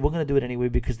 but I said we're going to do it anyway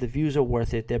because the views are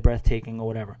worth it. They're breathtaking or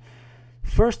whatever.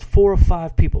 First 4 or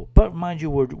 5 people, but mind you,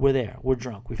 we're there. We're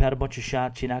drunk. We've had a bunch of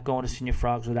shots. You're not going to Senior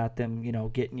Frogs without them,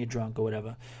 getting you drunk or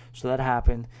whatever. So that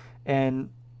happened, and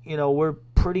we're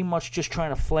pretty much just trying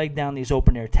to flag down these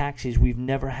open air taxis. We've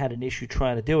never had an issue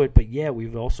trying to do it, but yeah,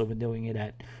 we've also been doing it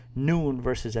at noon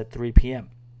versus at 3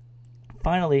 p.m.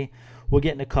 Finally, we're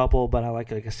getting a couple, but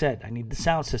like I said, I need the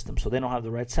sound system, so they don't have the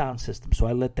right sound system, so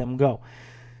I let them go.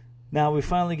 Now we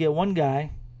finally get one guy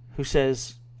who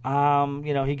says,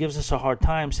 he gives us a hard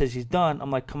time, says he's done. I'm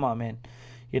like, come on, man,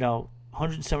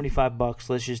 $175,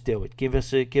 let's just do it. Give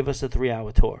us a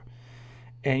 3-hour tour,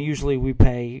 and usually we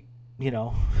pay,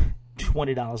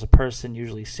 $20 a person,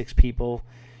 usually 6 people.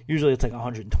 Usually it's like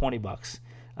 $120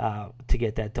 to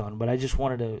get that done. But I just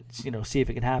wanted to, see if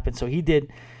it can happen. So he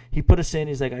did. He put us in.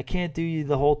 He's like, I can't do you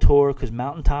the whole tour because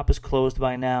Mountaintop is closed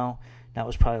by now. That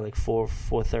was probably like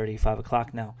 4:30, 5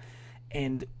 o'clock now.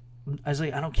 And I was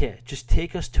like, I don't care. Just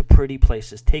take us to pretty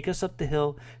places. Take us up the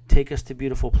hill. Take us to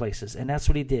beautiful places. And that's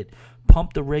what he did.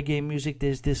 Pump the reggae music.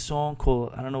 There's this song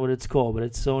called, I don't know what it's called, but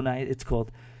it's so nice.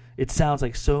 It sounds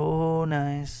like so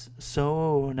nice,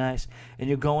 so nice. And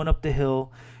you're going up the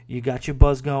hill. You got your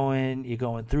buzz going. You're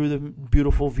going through the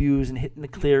beautiful views and hitting the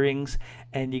clearings.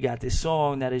 And you got this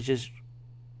song that is just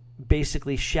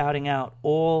basically shouting out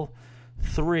all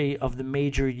 3 of the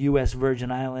major U.S.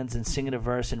 Virgin Islands and singing a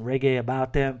verse in reggae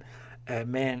about them. And,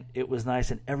 man, it was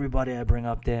nice. And everybody I bring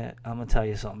up there, I'm going to tell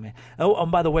you something, man. Oh,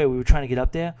 and by the way, we were trying to get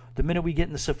up there. The minute we get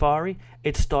in the safari,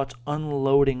 it starts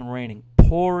unloading raining.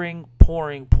 Pouring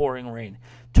rain.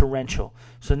 Torrential.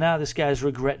 So now this guy's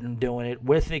regretting doing it.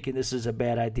 We're thinking this is a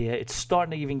bad idea. It's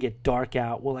starting to even get dark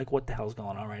out. We're like, what the hell's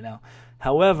going on right now?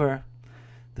 However,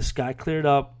 the sky cleared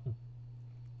up.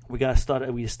 We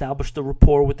established a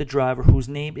rapport with the driver, whose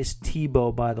name is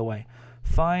Tebow, by the way.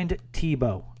 Find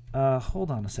Tebow.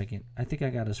 Hold on a second. I think I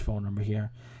got his phone number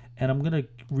here. And I'm going to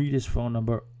read his phone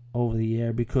number over the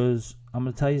air because I'm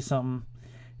going to tell you something.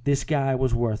 This guy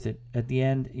was worth it. At the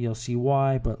end, you'll see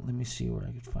why, but let me see where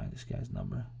I can find this guy's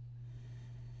number.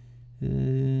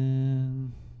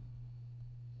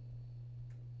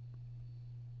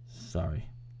 Sorry.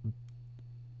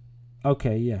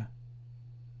 Okay, yeah.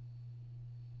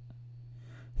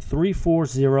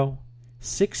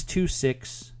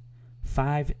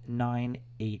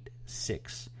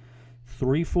 340-626-5986.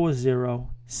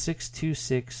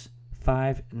 340-626-5986.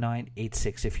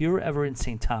 5986. If you're ever in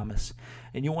St. Thomas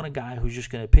and you want a guy who's just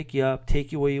going to pick you up,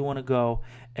 take you where you want to go,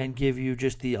 and give you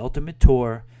just the ultimate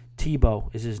tour,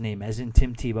 Tebow is his name, as in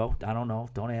Tim Tebow. I don't know,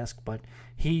 don't ask, but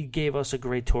he gave us a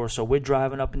great tour. So we're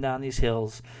driving up and down these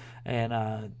hills,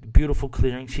 and beautiful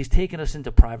clearings. He's taking us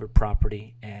into private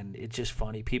property, and it's just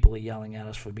funny. People are yelling at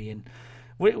us for being,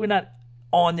 we're not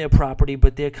on their property,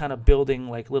 but they're kind of building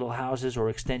like little houses or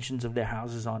extensions of their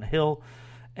houses on a hill,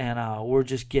 and we're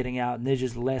just getting out, and they're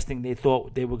just, the last thing they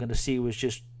thought they were going to see was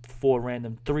just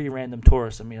three random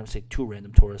tourists. I mean, I'm saying two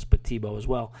random tourists, but Tebow as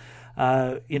well.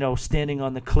 Standing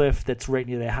on the cliff that's right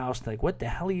near their house, like, what the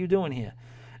hell are you doing here?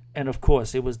 And of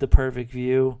course, it was the perfect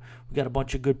view. We got a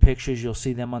bunch of good pictures. You'll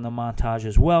see them on the montage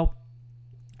as well.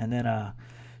 And then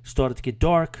started to get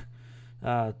dark.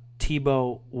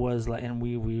 Tebow was like, and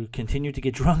we continued to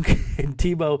get drunk. And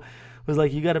Tebow was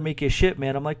like, "You got to make your shit,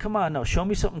 man." I'm like, "Come on, no, show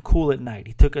me something cool at night."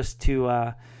 He took us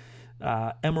to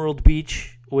Emerald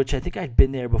Beach, which I think I'd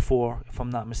been there before, if I'm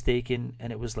not mistaken.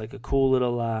 And it was like a cool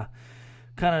little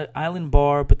kind of island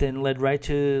bar, but then led right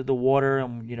to the water,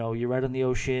 and you're right on the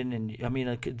ocean, and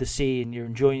the sea, and you're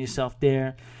enjoying yourself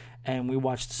there. And we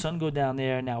watched the sun go down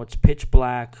there. Now it's pitch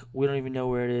black. We don't even know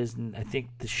where it is, and I think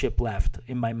the ship left.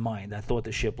 In my mind, I thought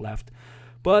the ship left,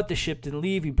 but the ship didn't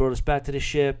leave. He brought us back to the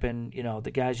ship, and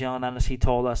the guys yelling at us. He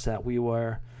told us that we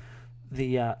were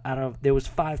there was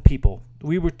 5 people.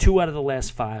 We were 2 out of the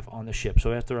last 5 on the ship.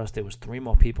 So after us, there was 3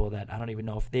 more people that I don't even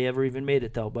know if they ever even made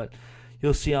it though, but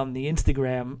you'll see on the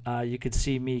Instagram, you could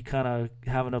see me kind of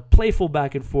having a playful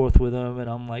back and forth with him. And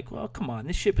I'm like, well, come on.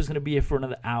 This ship is going to be here for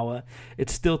another hour.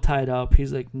 It's still tied up.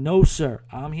 He's like, no, sir.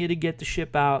 I'm here to get the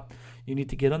ship out. You need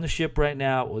to get on the ship right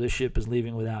now, or the ship is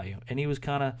leaving without you. And he was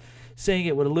kind of saying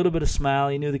it with a little bit of smile.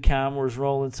 He knew the camera was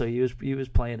rolling, so he was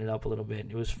playing it up a little bit.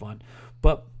 And it was fun.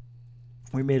 But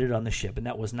we made it on the ship, and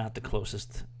that was not the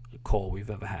closest call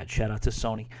we've ever had. Shout out to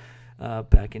Sony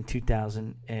back in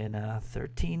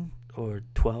 2013. Or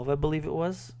 12, I believe it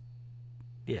was.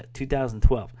 Yeah,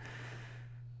 2012.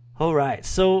 All right,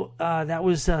 so that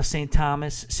was St.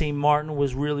 Thomas. St. Martin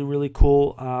was really, really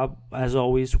cool. As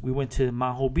always, we went to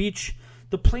Maho Beach.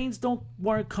 The planes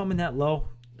weren't coming that low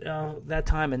that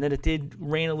time, and then it did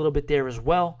rain a little bit there as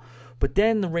well. But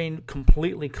then the rain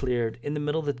completely cleared in the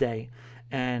middle of the day,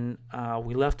 and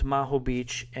we left Maho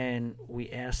Beach, and we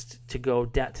asked to go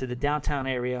to the downtown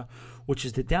area, which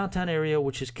is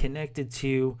connected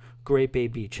to Great Bay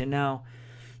Beach. And now,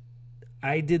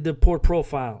 I did the port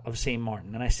profile of St.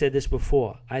 Martin, and I said this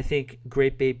before. I think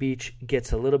Great Bay Beach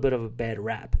gets a little bit of a bad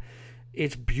rap.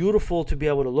 It's beautiful to be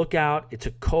able to look out. It's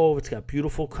a cove. It's got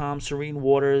beautiful, calm, serene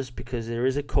waters because there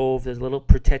is a cove. There's a little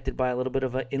protected by a little bit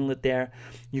of an inlet there.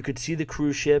 You could see the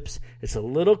cruise ships. It's a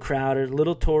little crowded, a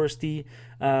little touristy,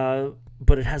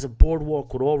 but it has a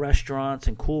boardwalk with all restaurants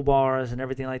and cool bars and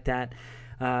everything like that.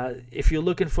 If you're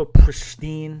looking for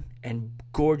pristine and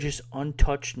gorgeous,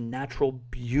 untouched, natural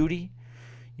beauty,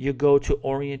 you go to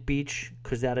Orient Beach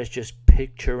because that is just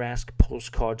picturesque,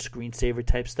 postcard, screensaver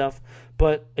type stuff.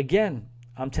 But again,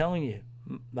 I'm telling you,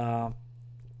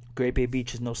 Great Bay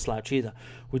Beach is no slouch either.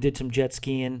 We did some jet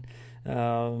skiing.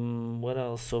 What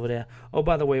else over there? Oh,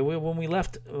 by the way, when we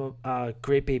left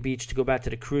Great Bay Beach to go back to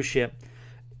the cruise ship,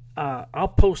 I'll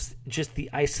post just the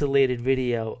isolated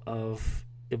video of,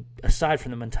 aside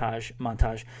from the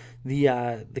montage,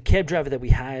 the cab driver that we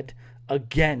had.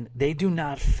 Again, they do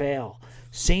not fail.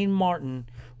 St. Martin,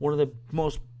 one of the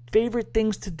most favorite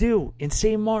things to do in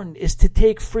St. Martin is to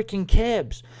take freaking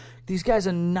cabs. These guys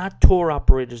are not tour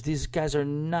operators. These guys are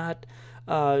not,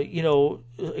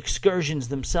 excursions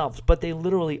themselves, but they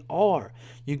literally are.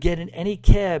 You get in any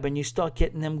cab and you start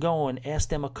getting them going, ask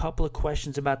them a couple of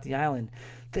questions about the island.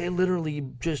 They literally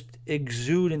just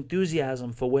exude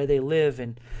enthusiasm for where they live,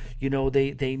 and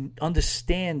they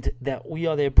understand that we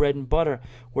are their bread and butter.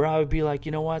 Where I would be like,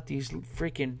 you know what, these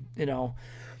freaking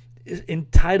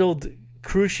entitled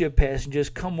cruise ship passengers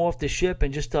come off the ship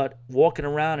and just start walking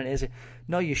around and as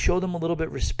no, you show them a little bit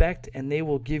of respect, and they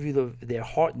will give you their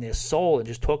heart and their soul and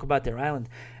just talk about their island.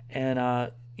 And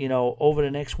over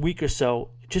the next week or so,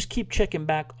 just keep checking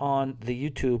back on the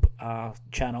YouTube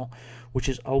channel, which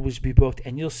is Always Be Booked,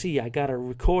 and you'll see I got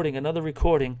another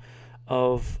recording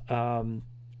of a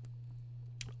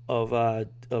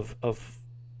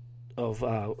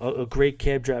great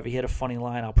cab driver. He had a funny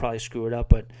line. I'll probably screw it up,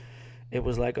 but it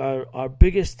was like our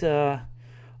biggest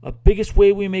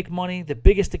way we make money, the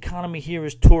biggest economy here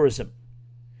is tourism,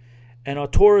 and our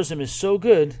tourism is so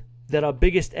good that our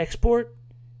biggest export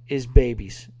is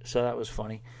babies. So that was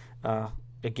funny.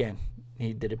 Again,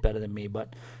 he did it better than me.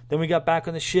 But then we got back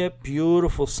on the ship.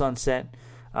 Beautiful sunset.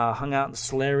 hung out in the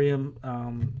solarium,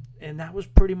 and that was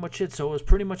pretty much it. So it was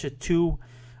pretty much a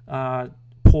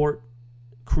 2-port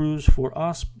cruise for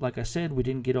us. Like I said, we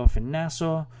didn't get off in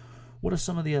Nassau. What are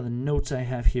some of the other notes I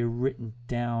have here written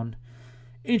down?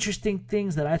 Interesting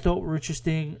things that I thought were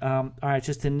interesting. All right,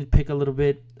 just to nitpick a little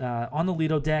bit. On the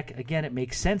Lido deck, again, it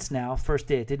makes sense now. First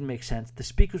day, it didn't make sense. The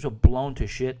speakers were blown to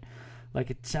shit. Like,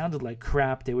 it sounded like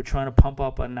crap. They were trying to pump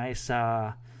up a nice,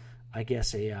 a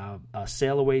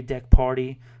sail-away deck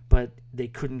party, but they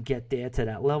couldn't get there to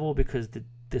that level because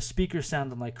the speakers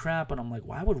sounded like crap. And I'm like,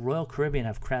 why would Royal Caribbean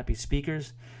have crappy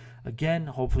speakers? Again,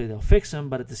 hopefully they'll fix them,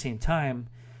 but at the same time,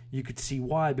 you could see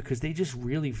why, because they just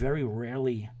really very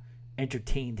rarely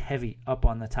entertained heavy up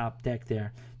on the top deck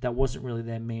there. That wasn't really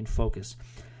their main focus.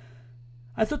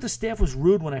 I thought the staff was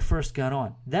rude when I first got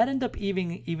on. That ended up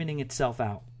evening itself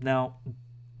out. Now,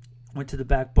 went to the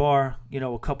back bar,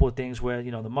 a couple of things where,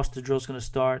 the muster drill's going to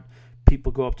start.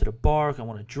 People go up to the bar, I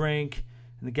want to drink,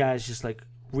 and the guy's just like,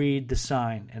 read the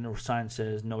sign, and the sign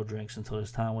says no drinks until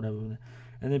this time, whatever.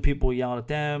 And then people yell at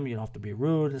them, you don't have to be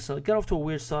rude. And so it got off to a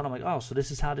weird start. I'm like, oh, so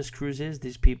this is how this cruise is?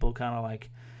 These people kind of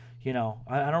like, I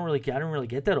didn't really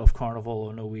get that off Carnival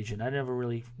or Norwegian. I never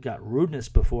really got rudeness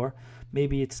before.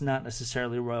 Maybe it's not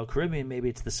necessarily Royal Caribbean. Maybe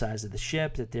it's the size of the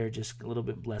ship, that they're just a little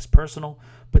bit less personal.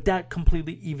 But that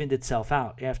completely evened itself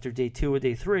out after day 2 or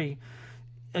day 3.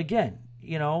 Again,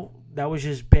 that was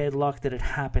just bad luck that it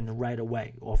happened right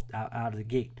away out of the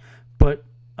gate. But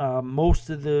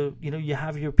most of the, you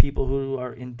have your people who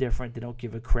are indifferent. They don't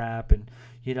give a crap. And,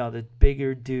 the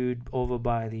bigger dude over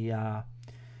by the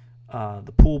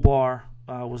pool bar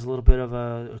was a little bit of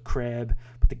a crab.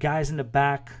 But the guys in the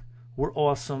back were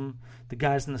awesome. The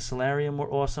guys in the solarium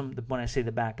were awesome. When I say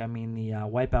the back, I mean the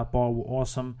Wipeout bar were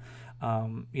awesome.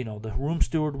 The room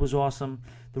steward was awesome.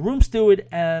 The room steward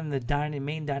and the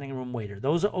main dining room waiter.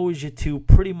 Those are always your two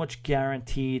pretty much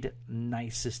guaranteed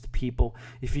nicest people.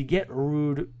 If you get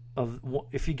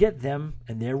them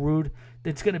and they're rude,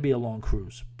 it's going to be a long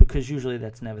cruise, because usually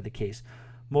that's never the case.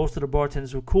 Most of the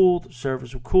bartenders were cool. The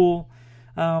servers were cool.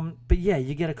 But yeah,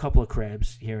 you get a couple of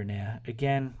crabs here and there.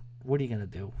 Again, what are you going to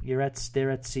do?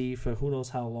 They're at sea for who knows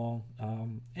how long.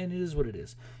 And it is what it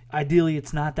is. Ideally,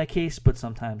 it's not that case, but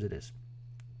sometimes it is.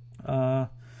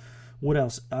 What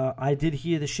else? I did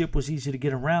hear the ship was easy to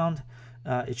get around.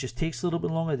 It just takes a little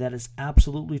bit longer. That is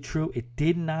absolutely true. It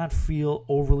did not feel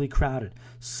overly crowded.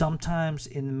 Sometimes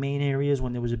in the main areas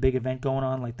when there was a big event going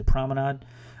on, like the promenade,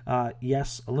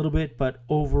 yes, a little bit, but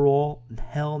overall,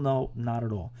 hell no, not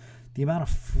at all. The amount of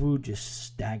food just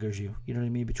staggers you. You know what I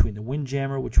mean? Between the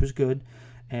Windjammer, which was good,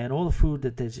 and all the food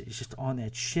that is just on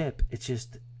that ship, it's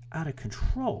just out of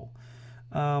control.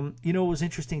 It was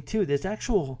interesting too.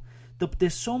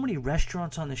 There's so many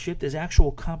restaurants on the ship. There's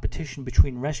actual competition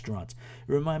between restaurants.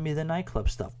 It reminded me of the nightclub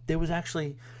stuff. There was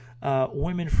actually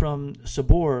women from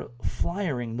Sabor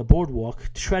flyering the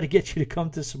boardwalk to try to get you to come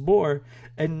to Sabor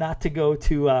and not to go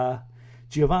to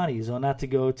Giovanni's or not to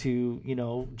go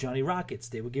to, Johnny Rockets.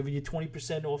 They were giving you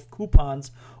 20% off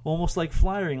coupons, almost like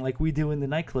flyering like we do in the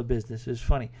nightclub business. It was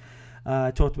funny.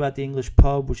 I talked about the English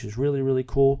pub, which is really, really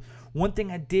cool. One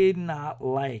thing I did not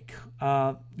like,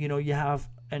 you have,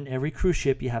 in every cruise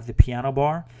ship, you have the piano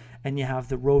bar and you have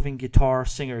the roving guitar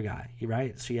singer guy,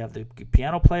 right? So you have the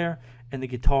piano player and the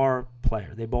guitar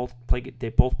player. They both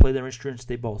play their instruments.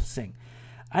 They both sing.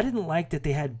 I didn't like that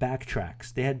they had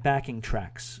backtracks. They had backing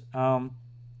tracks.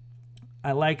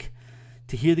 I like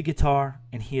to hear the guitar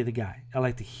and hear the guy. I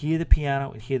like to hear the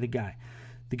piano and hear the guy.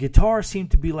 The guitar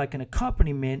seemed to be like an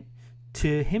accompaniment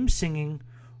to him singing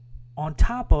on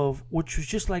top of, which was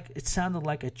just like, it sounded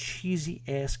like a cheesy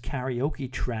ass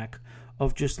karaoke track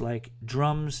of just like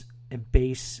drums and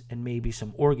bass and maybe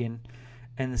some organ.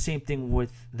 And the same thing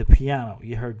with the piano.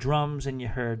 You heard drums and you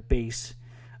heard bass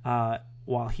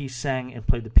while he sang and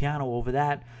played the piano over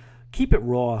that. Keep it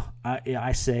raw,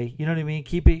 I say. You know what I mean?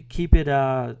 Keep it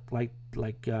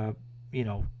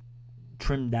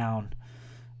trimmed down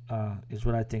is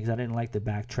what I think. 'Cause I didn't like the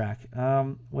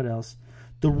backtrack. What else?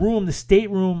 The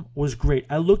stateroom was great.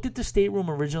 I looked at the stateroom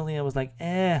originally and I was like,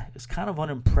 it's kind of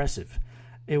unimpressive.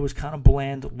 It was kind of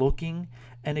bland looking,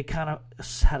 and it kind of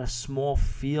had a small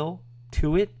feel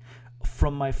to it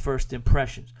from my first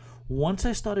impressions. Once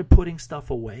I started putting stuff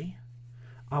away,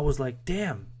 I was like,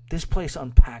 damn, this place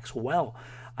unpacks well.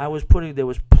 There was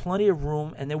plenty of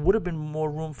room, and there would have been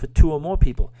more room for 2 or more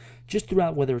people. Just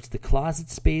throughout, whether it's the closet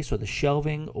space or the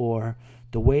shelving or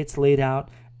the way it's laid out.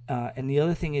 And the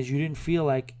other thing is, you didn't feel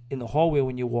like in the hallway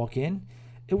when you walk in,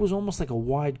 it was almost like a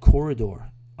wide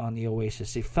corridor on the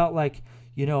Oasis. It felt like,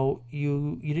 you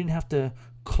didn't have to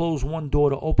close one door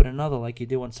to open another like you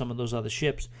do on some of those other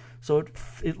ships. So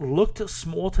it looked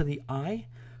small to the eye,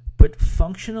 but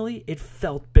functionally it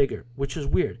felt bigger, which is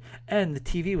weird. And the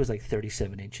TV was like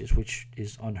 37 inches, which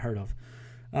is unheard of.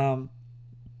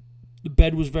 The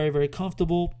bed was very, very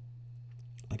comfortable.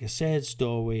 Like I said,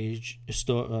 storage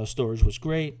was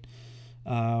great.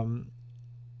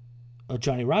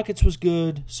 Johnny Rockets was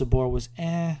good. Sabor was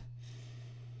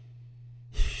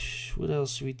What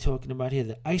else are we talking about here?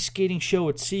 The ice skating show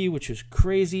at sea, which was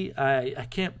crazy. I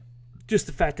can't... Just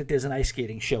the fact that there's an ice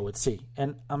skating show at sea.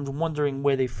 And I'm wondering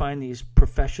where they find these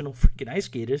professional freaking ice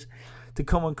skaters to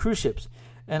come on cruise ships.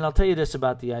 And I'll tell you this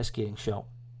about the ice skating show.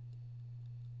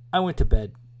 I went to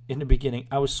bed in the beginning.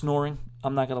 I was snoring.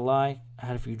 I'm not going to lie. I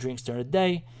had a few drinks during the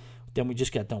day. Then we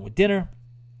just got done with dinner.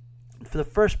 For the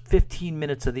first 15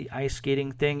 minutes of the ice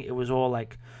skating thing, it was all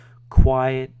like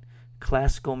quiet,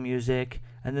 classical music.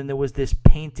 And then there was this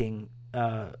painting,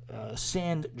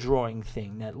 sand drawing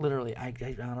thing that literally, I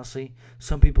honestly,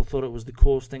 some people thought it was the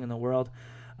coolest thing in the world.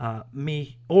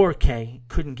 Me or Kay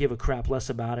couldn't give a crap less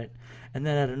about it. And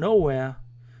then out of nowhere,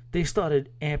 they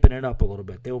started amping it up a little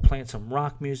bit. They were playing some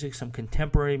rock music, some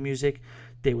contemporary music.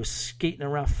 They were skating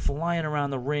around, flying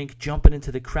around the rink, jumping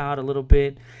into the crowd a little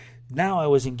bit. Now I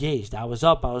was engaged. I was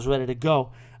up. I was ready to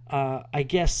go. I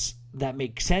guess that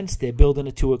makes sense. They're building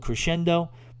it to a crescendo.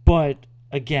 But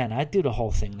again, I do the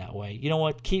whole thing that way. You know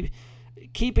what? Keep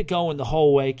it going the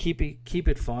whole way. Keep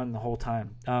it fun the whole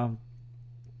time.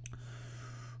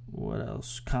 What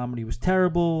else? Comedy was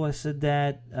terrible. I said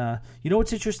that. You know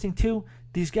what's interesting too?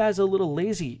 These guys are a little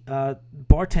lazy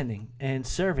bartending and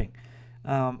serving.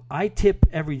 I tip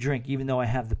every drink, even though I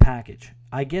have the package.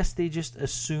 I guess they just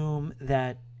assume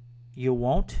that you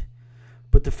won't.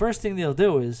 But the first thing they'll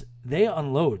do is they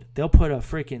unload. They'll put a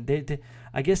freaking...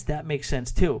 I guess that makes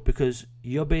sense too, because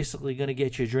you're basically going to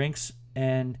get your drinks,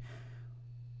 and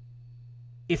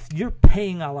if you're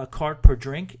paying a la carte per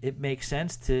drink, it makes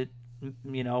sense to,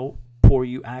 pour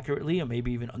you accurately or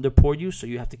maybe even under pour you, so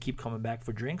you have to keep coming back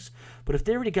for drinks. But if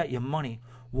they already got your money,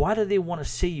 why do they want to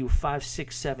see you 5,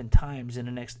 6, 7 times in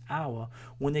the next hour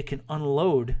when they can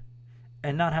unload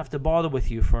and not have to bother with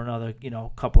you for another,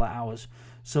 couple of hours?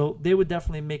 So they were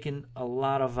definitely making a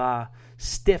lot of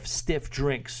stiff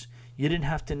drinks. You didn't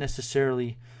have to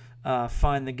necessarily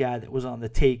find the guy that was on the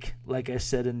take, like I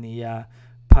said in the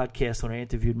podcast when I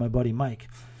interviewed my buddy Mike.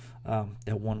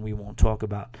 That one we won't talk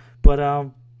about.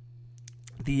 But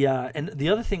the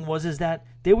other thing is that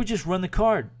they would just run the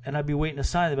card, and I'd be waiting to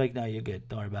sign. They'd be like, "No, you're good.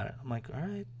 Don't worry about it." I'm like, "All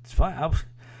right, it's fine."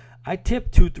 I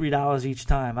tip $2-3 each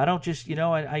time. I don't just,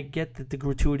 I get that the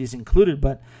gratuity is included,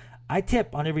 but I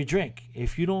tip on every drink.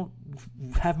 If you don't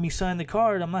have me sign the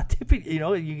card, I'm not tipping.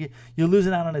 You're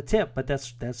losing out on a tip. But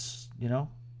that's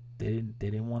they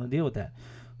didn't want to deal with that,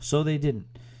 so they didn't.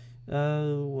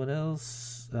 What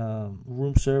else?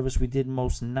 Room service we did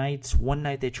most nights. One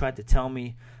night they tried to tell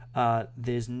me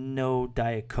there's no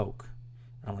Diet Coke.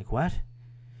 I'm like, what?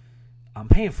 I'm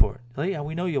paying for it. Like, yeah,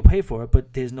 we know you'll pay for it,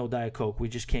 but there's no Diet Coke. We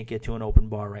just can't get to an open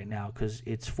bar right now because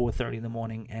it's 4:30 in the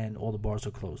morning and all the bars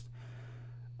are closed.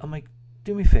 I'm like,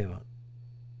 do me a favor.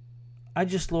 I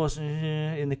just lost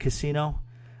in the casino.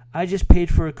 I just paid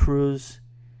for a cruise.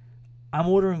 I'm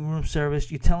ordering room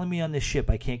service. You're telling me on this ship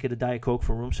I can't get a Diet Coke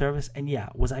for room service? And yeah,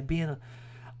 was I being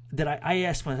I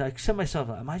asked myself, I said myself,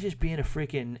 am I just being a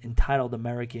freaking entitled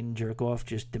American jerk off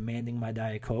just demanding my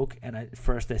Diet Coke? And at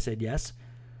first I said yes.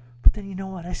 But then you know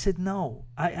what? I said no.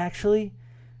 I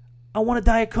want a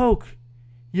Diet Coke.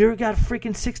 You got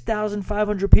freaking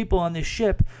 6,500 people on this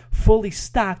ship, fully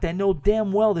stocked. I know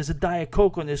damn well there's a Diet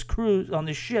Coke on this cruise, on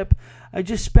this ship. I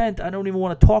don't even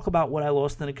want to talk about what I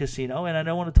lost in a casino, and I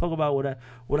don't want to talk about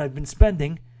what I've been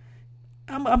spending.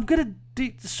 I'm gonna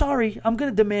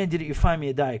demand that you find me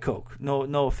a Diet Coke.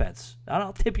 No offense.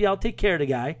 I'll tip you. I'll take care of the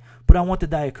guy, but I want the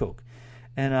Diet Coke.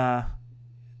 And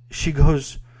she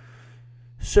goes,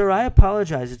 "Sir, I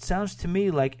apologize. It sounds to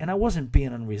me like," and I wasn't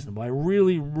being unreasonable. I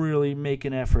really, really make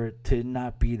an effort to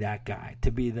not be that guy,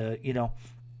 to be the,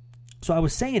 So I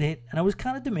was saying it, and I was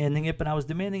kind of demanding it, but I was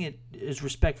demanding it as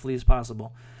respectfully as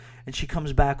possible. And she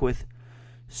comes back with,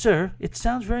 "Sir, it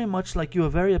sounds very much like you are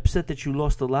very upset that you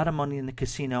lost a lot of money in the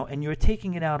casino, and you're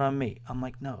taking it out on me." I'm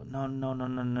like, no.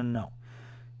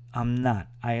 I'm not.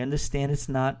 I understand it's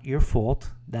not your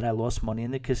fault that I lost money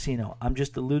in the casino. I'm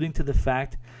just alluding to the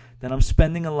fact that I'm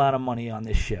spending a lot of money on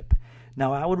this ship.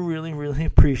 Now, I would really, really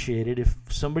appreciate it if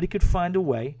somebody could find a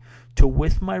way to,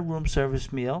 with my room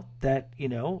service meal that,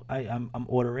 I'm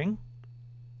ordering,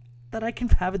 that I can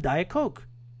have a Diet Coke.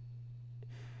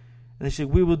 And they said,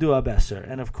 "We will do our best, sir."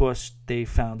 And, of course, they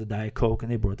found the Diet Coke,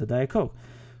 and they brought the Diet Coke.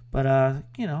 But,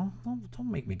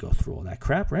 don't make me go through all that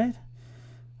crap, right?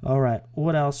 All right,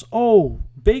 what else? Oh,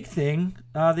 big thing.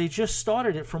 They just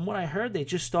started it. From what I heard, they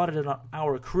just started it on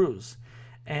our cruise.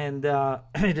 And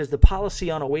it is the policy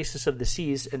on Oasis of the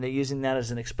Seas, and they're using that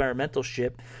as an experimental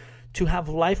ship, to have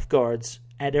lifeguards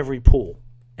at every pool.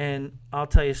 And I'll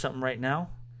tell you something right now.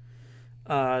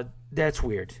 That's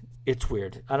weird. It's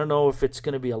weird. I don't know if it's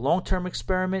going to be a long-term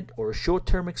experiment or a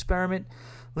short-term experiment.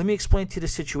 Let me explain to you the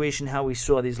situation, how we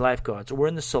saw these lifeguards. We're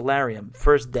in the solarium,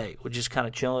 first day. We're just kind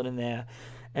of chilling in there.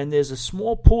 And there's a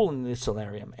small pool in the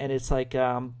solarium. And it's like,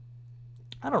 I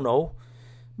don't know,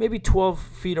 maybe 12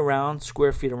 feet around,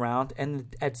 square feet around.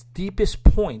 And at its deepest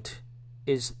point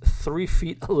is 3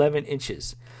 feet 11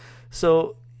 inches.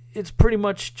 So it's pretty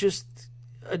much just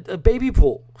a baby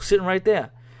pool sitting right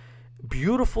there.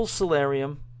 Beautiful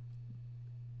solarium.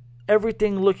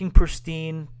 Everything looking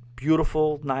pristine,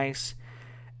 beautiful, nice.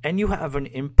 And you have an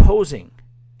imposing,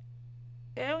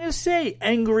 I'm going to say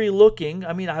angry looking,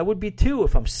 I mean, I would be too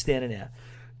if I'm standing there,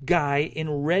 guy in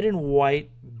red and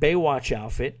white Baywatch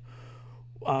outfit,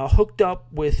 hooked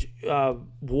up with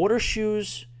water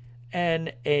shoes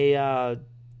and a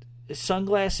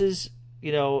sunglasses,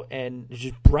 and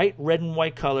just bright red and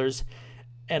white colors,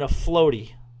 and a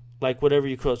floaty, like whatever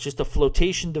you call it, just a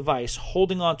flotation device,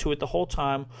 holding on to it the whole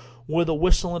time with a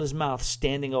whistle in his mouth,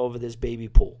 standing over this baby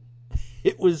pool.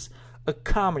 It was a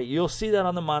comedy. You'll see that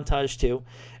on the montage too,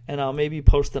 and I'll maybe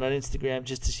post it on Instagram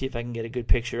just to see if I can get a good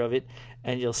picture of it,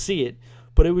 and you'll see it.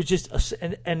 But it was just,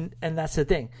 and that's the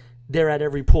thing. They're at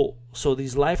every pool. So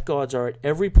these lifeguards are at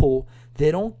every pool. They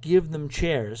don't give them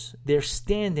chairs. They're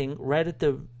standing right at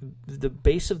the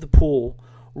base of the pool,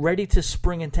 ready to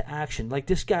spring into action. Like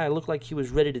this guy looked like he was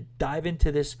ready to dive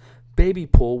into this baby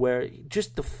pool where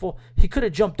just he could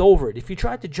have jumped over it. If he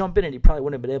tried to jump in it, he probably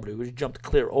wouldn't have been able to. He would have jumped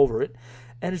clear over it.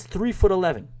 And it's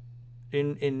 3'11"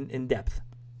 in depth.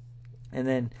 And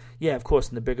then, yeah, of course,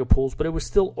 in the bigger pools. But it was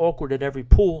still awkward at every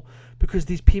pool because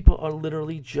these people are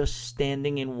literally just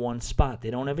standing in one spot. They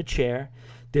don't have a chair.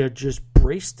 They're just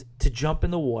braced to jump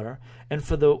in the water. And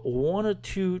for the 1 or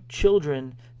 2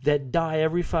 children that die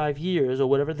every 5 years or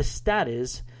whatever the stat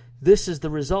is, this is the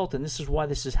result, and this is why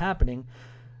this is happening.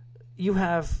 You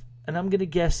have, and I'm going to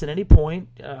guess at any point,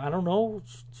 I don't know,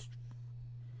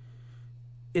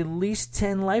 at least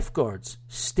 10 lifeguards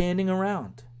standing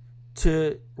around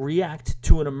to react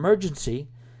to an emergency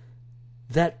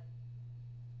that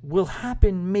will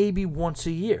happen maybe once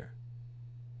a year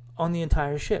on the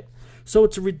entire ship. So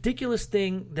it's a ridiculous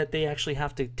thing that they actually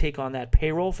have to take on that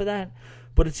payroll for that,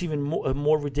 but it's even a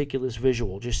more ridiculous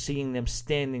visual, just seeing them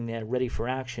standing there ready for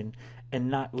action and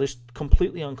not just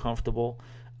completely uncomfortable.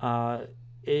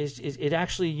 It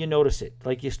actually, you notice it,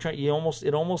 like it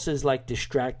almost is like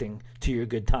distracting to your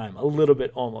good time a little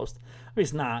bit almost. I mean,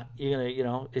 it's not. You're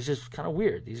gonna, it's just kind of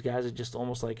weird. These guys are just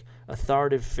almost like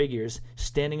authoritative figures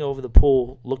standing over the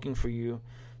pool, looking for you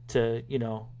to,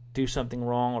 do something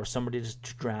wrong, or somebody just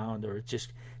drowned, or it's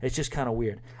just kind of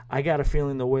weird. I got a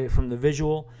feeling the way from the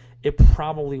visual, it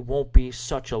probably won't be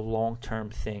such a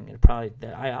long-term thing.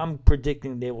 I'm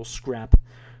predicting they will scrap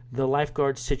the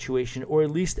lifeguard situation, or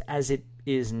at least as it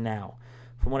is now.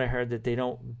 From what I heard, that they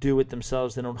don't do it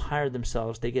themselves, they don't hire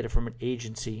themselves, they get it from an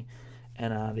agency,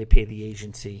 and they pay the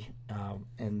agency,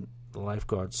 and the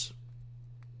lifeguards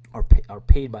are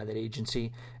paid by that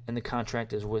agency, and the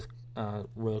contract is with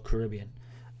Royal Caribbean.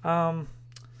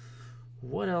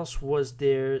 What else was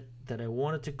there that I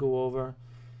wanted to go over?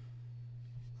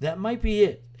 That might be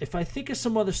it. If I think of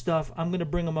some other stuff, I'm going to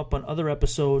bring them up on other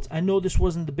episodes. I know this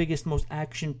wasn't the biggest, most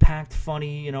action-packed,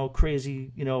 funny,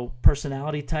 crazy,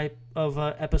 personality type of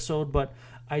episode, but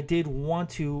I did want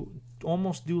to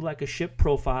almost do like a ship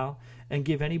profile and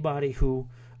give anybody who,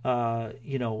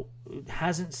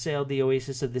 hasn't sailed the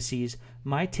Oasis of the Seas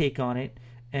my take on it,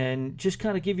 and just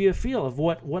kind of give you a feel of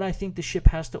what I think the ship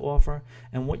has to offer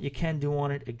and what you can do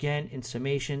on it. Again, in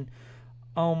summation,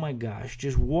 oh my gosh,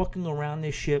 just walking around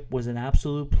this ship was an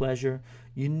absolute pleasure.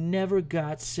 You never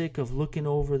got sick of looking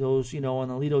over those, on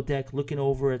the Lido deck, looking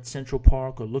over at Central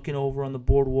Park or looking over on the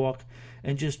boardwalk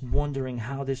and just wondering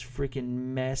how this freaking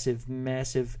massive,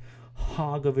 massive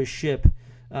hog of a ship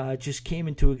just came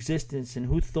into existence and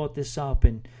who thought this up.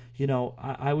 And,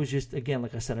 I was just, again,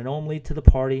 like I said, I know I'm late to the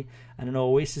party. I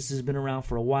know Oasis has been around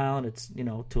for a while, and it's,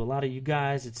 to a lot of you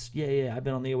guys, it's, I've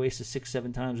been on the Oasis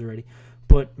 6-7 times already.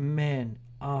 But, man,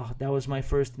 that was my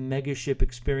first mega ship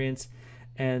experience,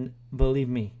 and believe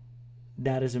me,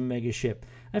 that is a mega ship.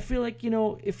 I feel like,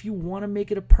 if you want to make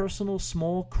it a personal,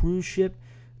 small cruise ship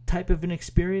type of an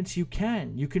experience, you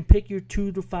can. You can pick your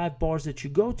 2 to 5 bars that you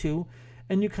go to,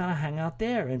 and you kind of hang out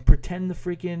there and pretend the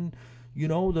freaking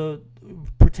the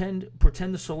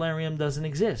pretend the solarium doesn't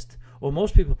exist. Or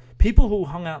most people who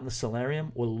hung out in the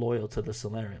solarium were loyal to the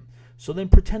solarium. So then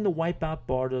pretend the Wipeout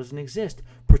bar doesn't exist.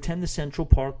 Pretend the Central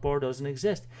Park bar doesn't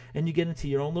exist. And you get into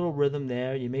your own little rhythm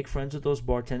there. You make friends with those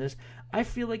bartenders. I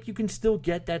feel like you can still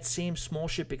get that same small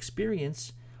ship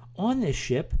experience on this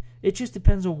ship. It just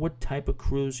depends on what type of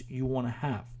cruise you want to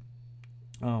have.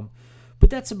 But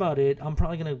that's about it. I'm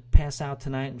probably going to pass out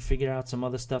tonight and figure out some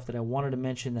other stuff that I wanted to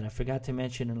mention that I forgot to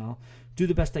mention, and I'll do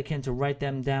the best I can to write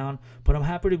them down. But I'm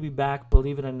happy to be back,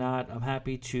 believe it or not. I'm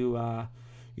happy to,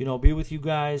 be with you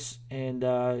guys, and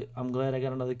I'm glad I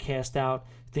got another cast out.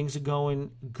 Things are going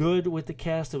good with the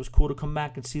cast. It was cool to come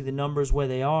back and see the numbers where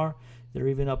they are. They're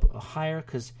even up higher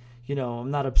because, I'm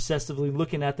not obsessively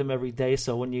looking at them every day.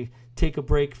 So when you take a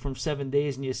break from 7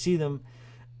 days and you see them,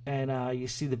 and you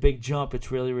see the big jump, it's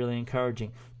really, really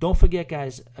encouraging. Don't forget,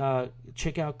 guys,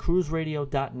 check out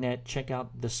cruiseradio.net. Check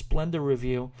out the Splendor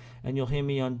review, and you'll hear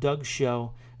me on Doug's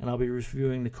show, and I'll be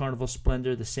reviewing the Carnival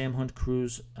Splendor, the Sam Hunt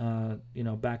cruise,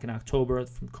 back in October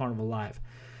from Carnival Live.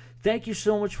 Thank you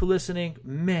so much for listening.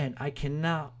 Man, I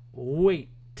cannot wait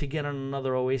to get on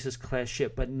another Oasis class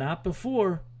ship, but not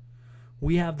before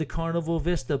we have the Carnival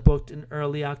Vista booked in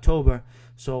early October.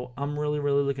 So I'm really,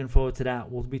 really looking forward to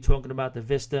that. We'll be talking about the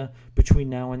Vista between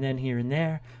now and then, here and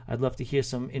there. I'd love to hear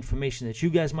some information that you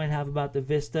guys might have about the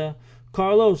Vista.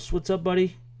 Carlos, what's up,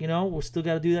 buddy? We'll still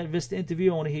got to do that Vista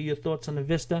interview. I want to hear your thoughts on the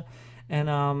Vista. And,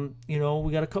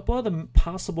 we got a couple other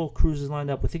possible cruises lined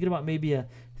up. We're thinking about maybe a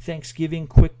Thanksgiving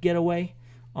quick getaway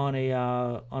on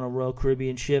a Royal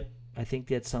Caribbean ship. I think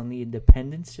that's on the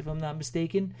Independence, if I'm not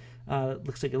mistaken.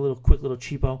 Looks like a quick little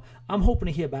cheapo. I'm hoping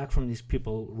to hear back from these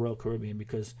people, Royal Caribbean,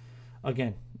 because,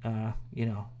 again,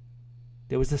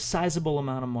 there was a sizable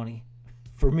amount of money,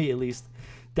 for me at least,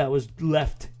 that was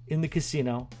left in the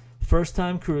casino.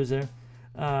 First-time cruiser.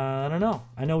 I don't know.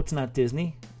 I know it's not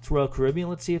Disney. It's Royal Caribbean.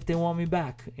 Let's see if they want me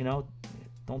back.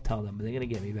 Don't tell them. They're going to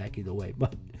get me back either way.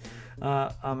 But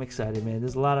I'm excited, man.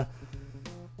 There's a lot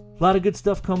of good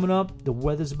stuff coming up. The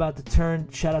weather's about to turn.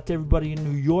 Shout out to everybody in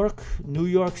New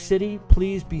York City.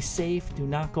 Please be safe. Do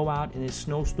not go out in this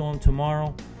snowstorm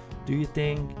tomorrow. Do your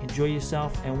thing. Enjoy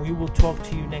yourself. And we will talk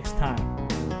to you next time.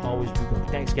 Always be good.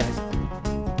 Thanks, guys.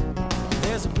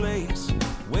 There's a place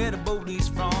where the boat leaves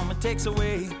from. It takes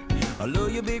away all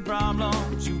of your big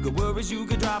problems. You got worries, you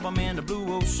could drop them in the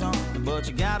blue ocean. But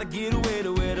you gotta get away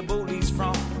to where the boat leaves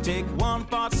from. Take 1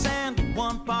 part sand,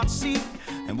 1 part sea,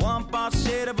 and 1 part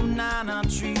shade of a 9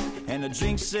 tree. And the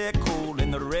drinks set cold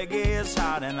and the reggae is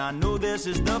hot, and I know this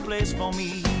is the place for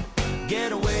me.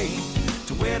 Get away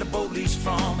to where the boat leaves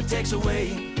from. It takes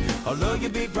away all of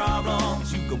your big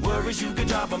problems. You got worries, you could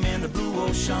drop them in the blue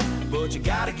ocean. But you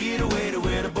gotta get away to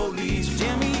where the boat leaves.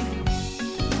 Jimmy.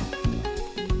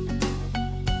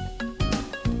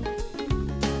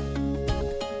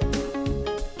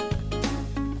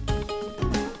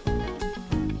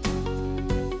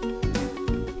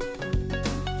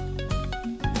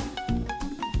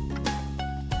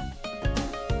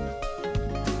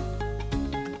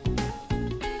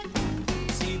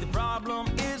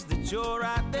 You're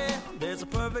right there. There's a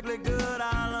perfectly good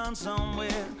island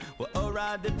somewhere where a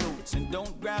ride that floats, and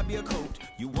don't grab your coat.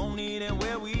 You won't need it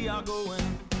where we are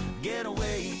going. Get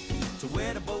away to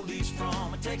where the boat leaves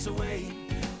from. It takes away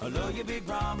all of your big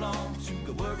problems. You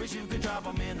got worries, you could drop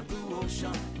them in the blue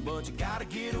ocean. But you gotta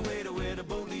get away to where the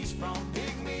boat leaves from.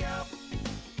 Pick me up.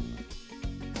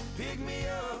 Pick me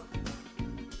up.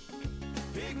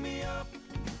 Pick me up.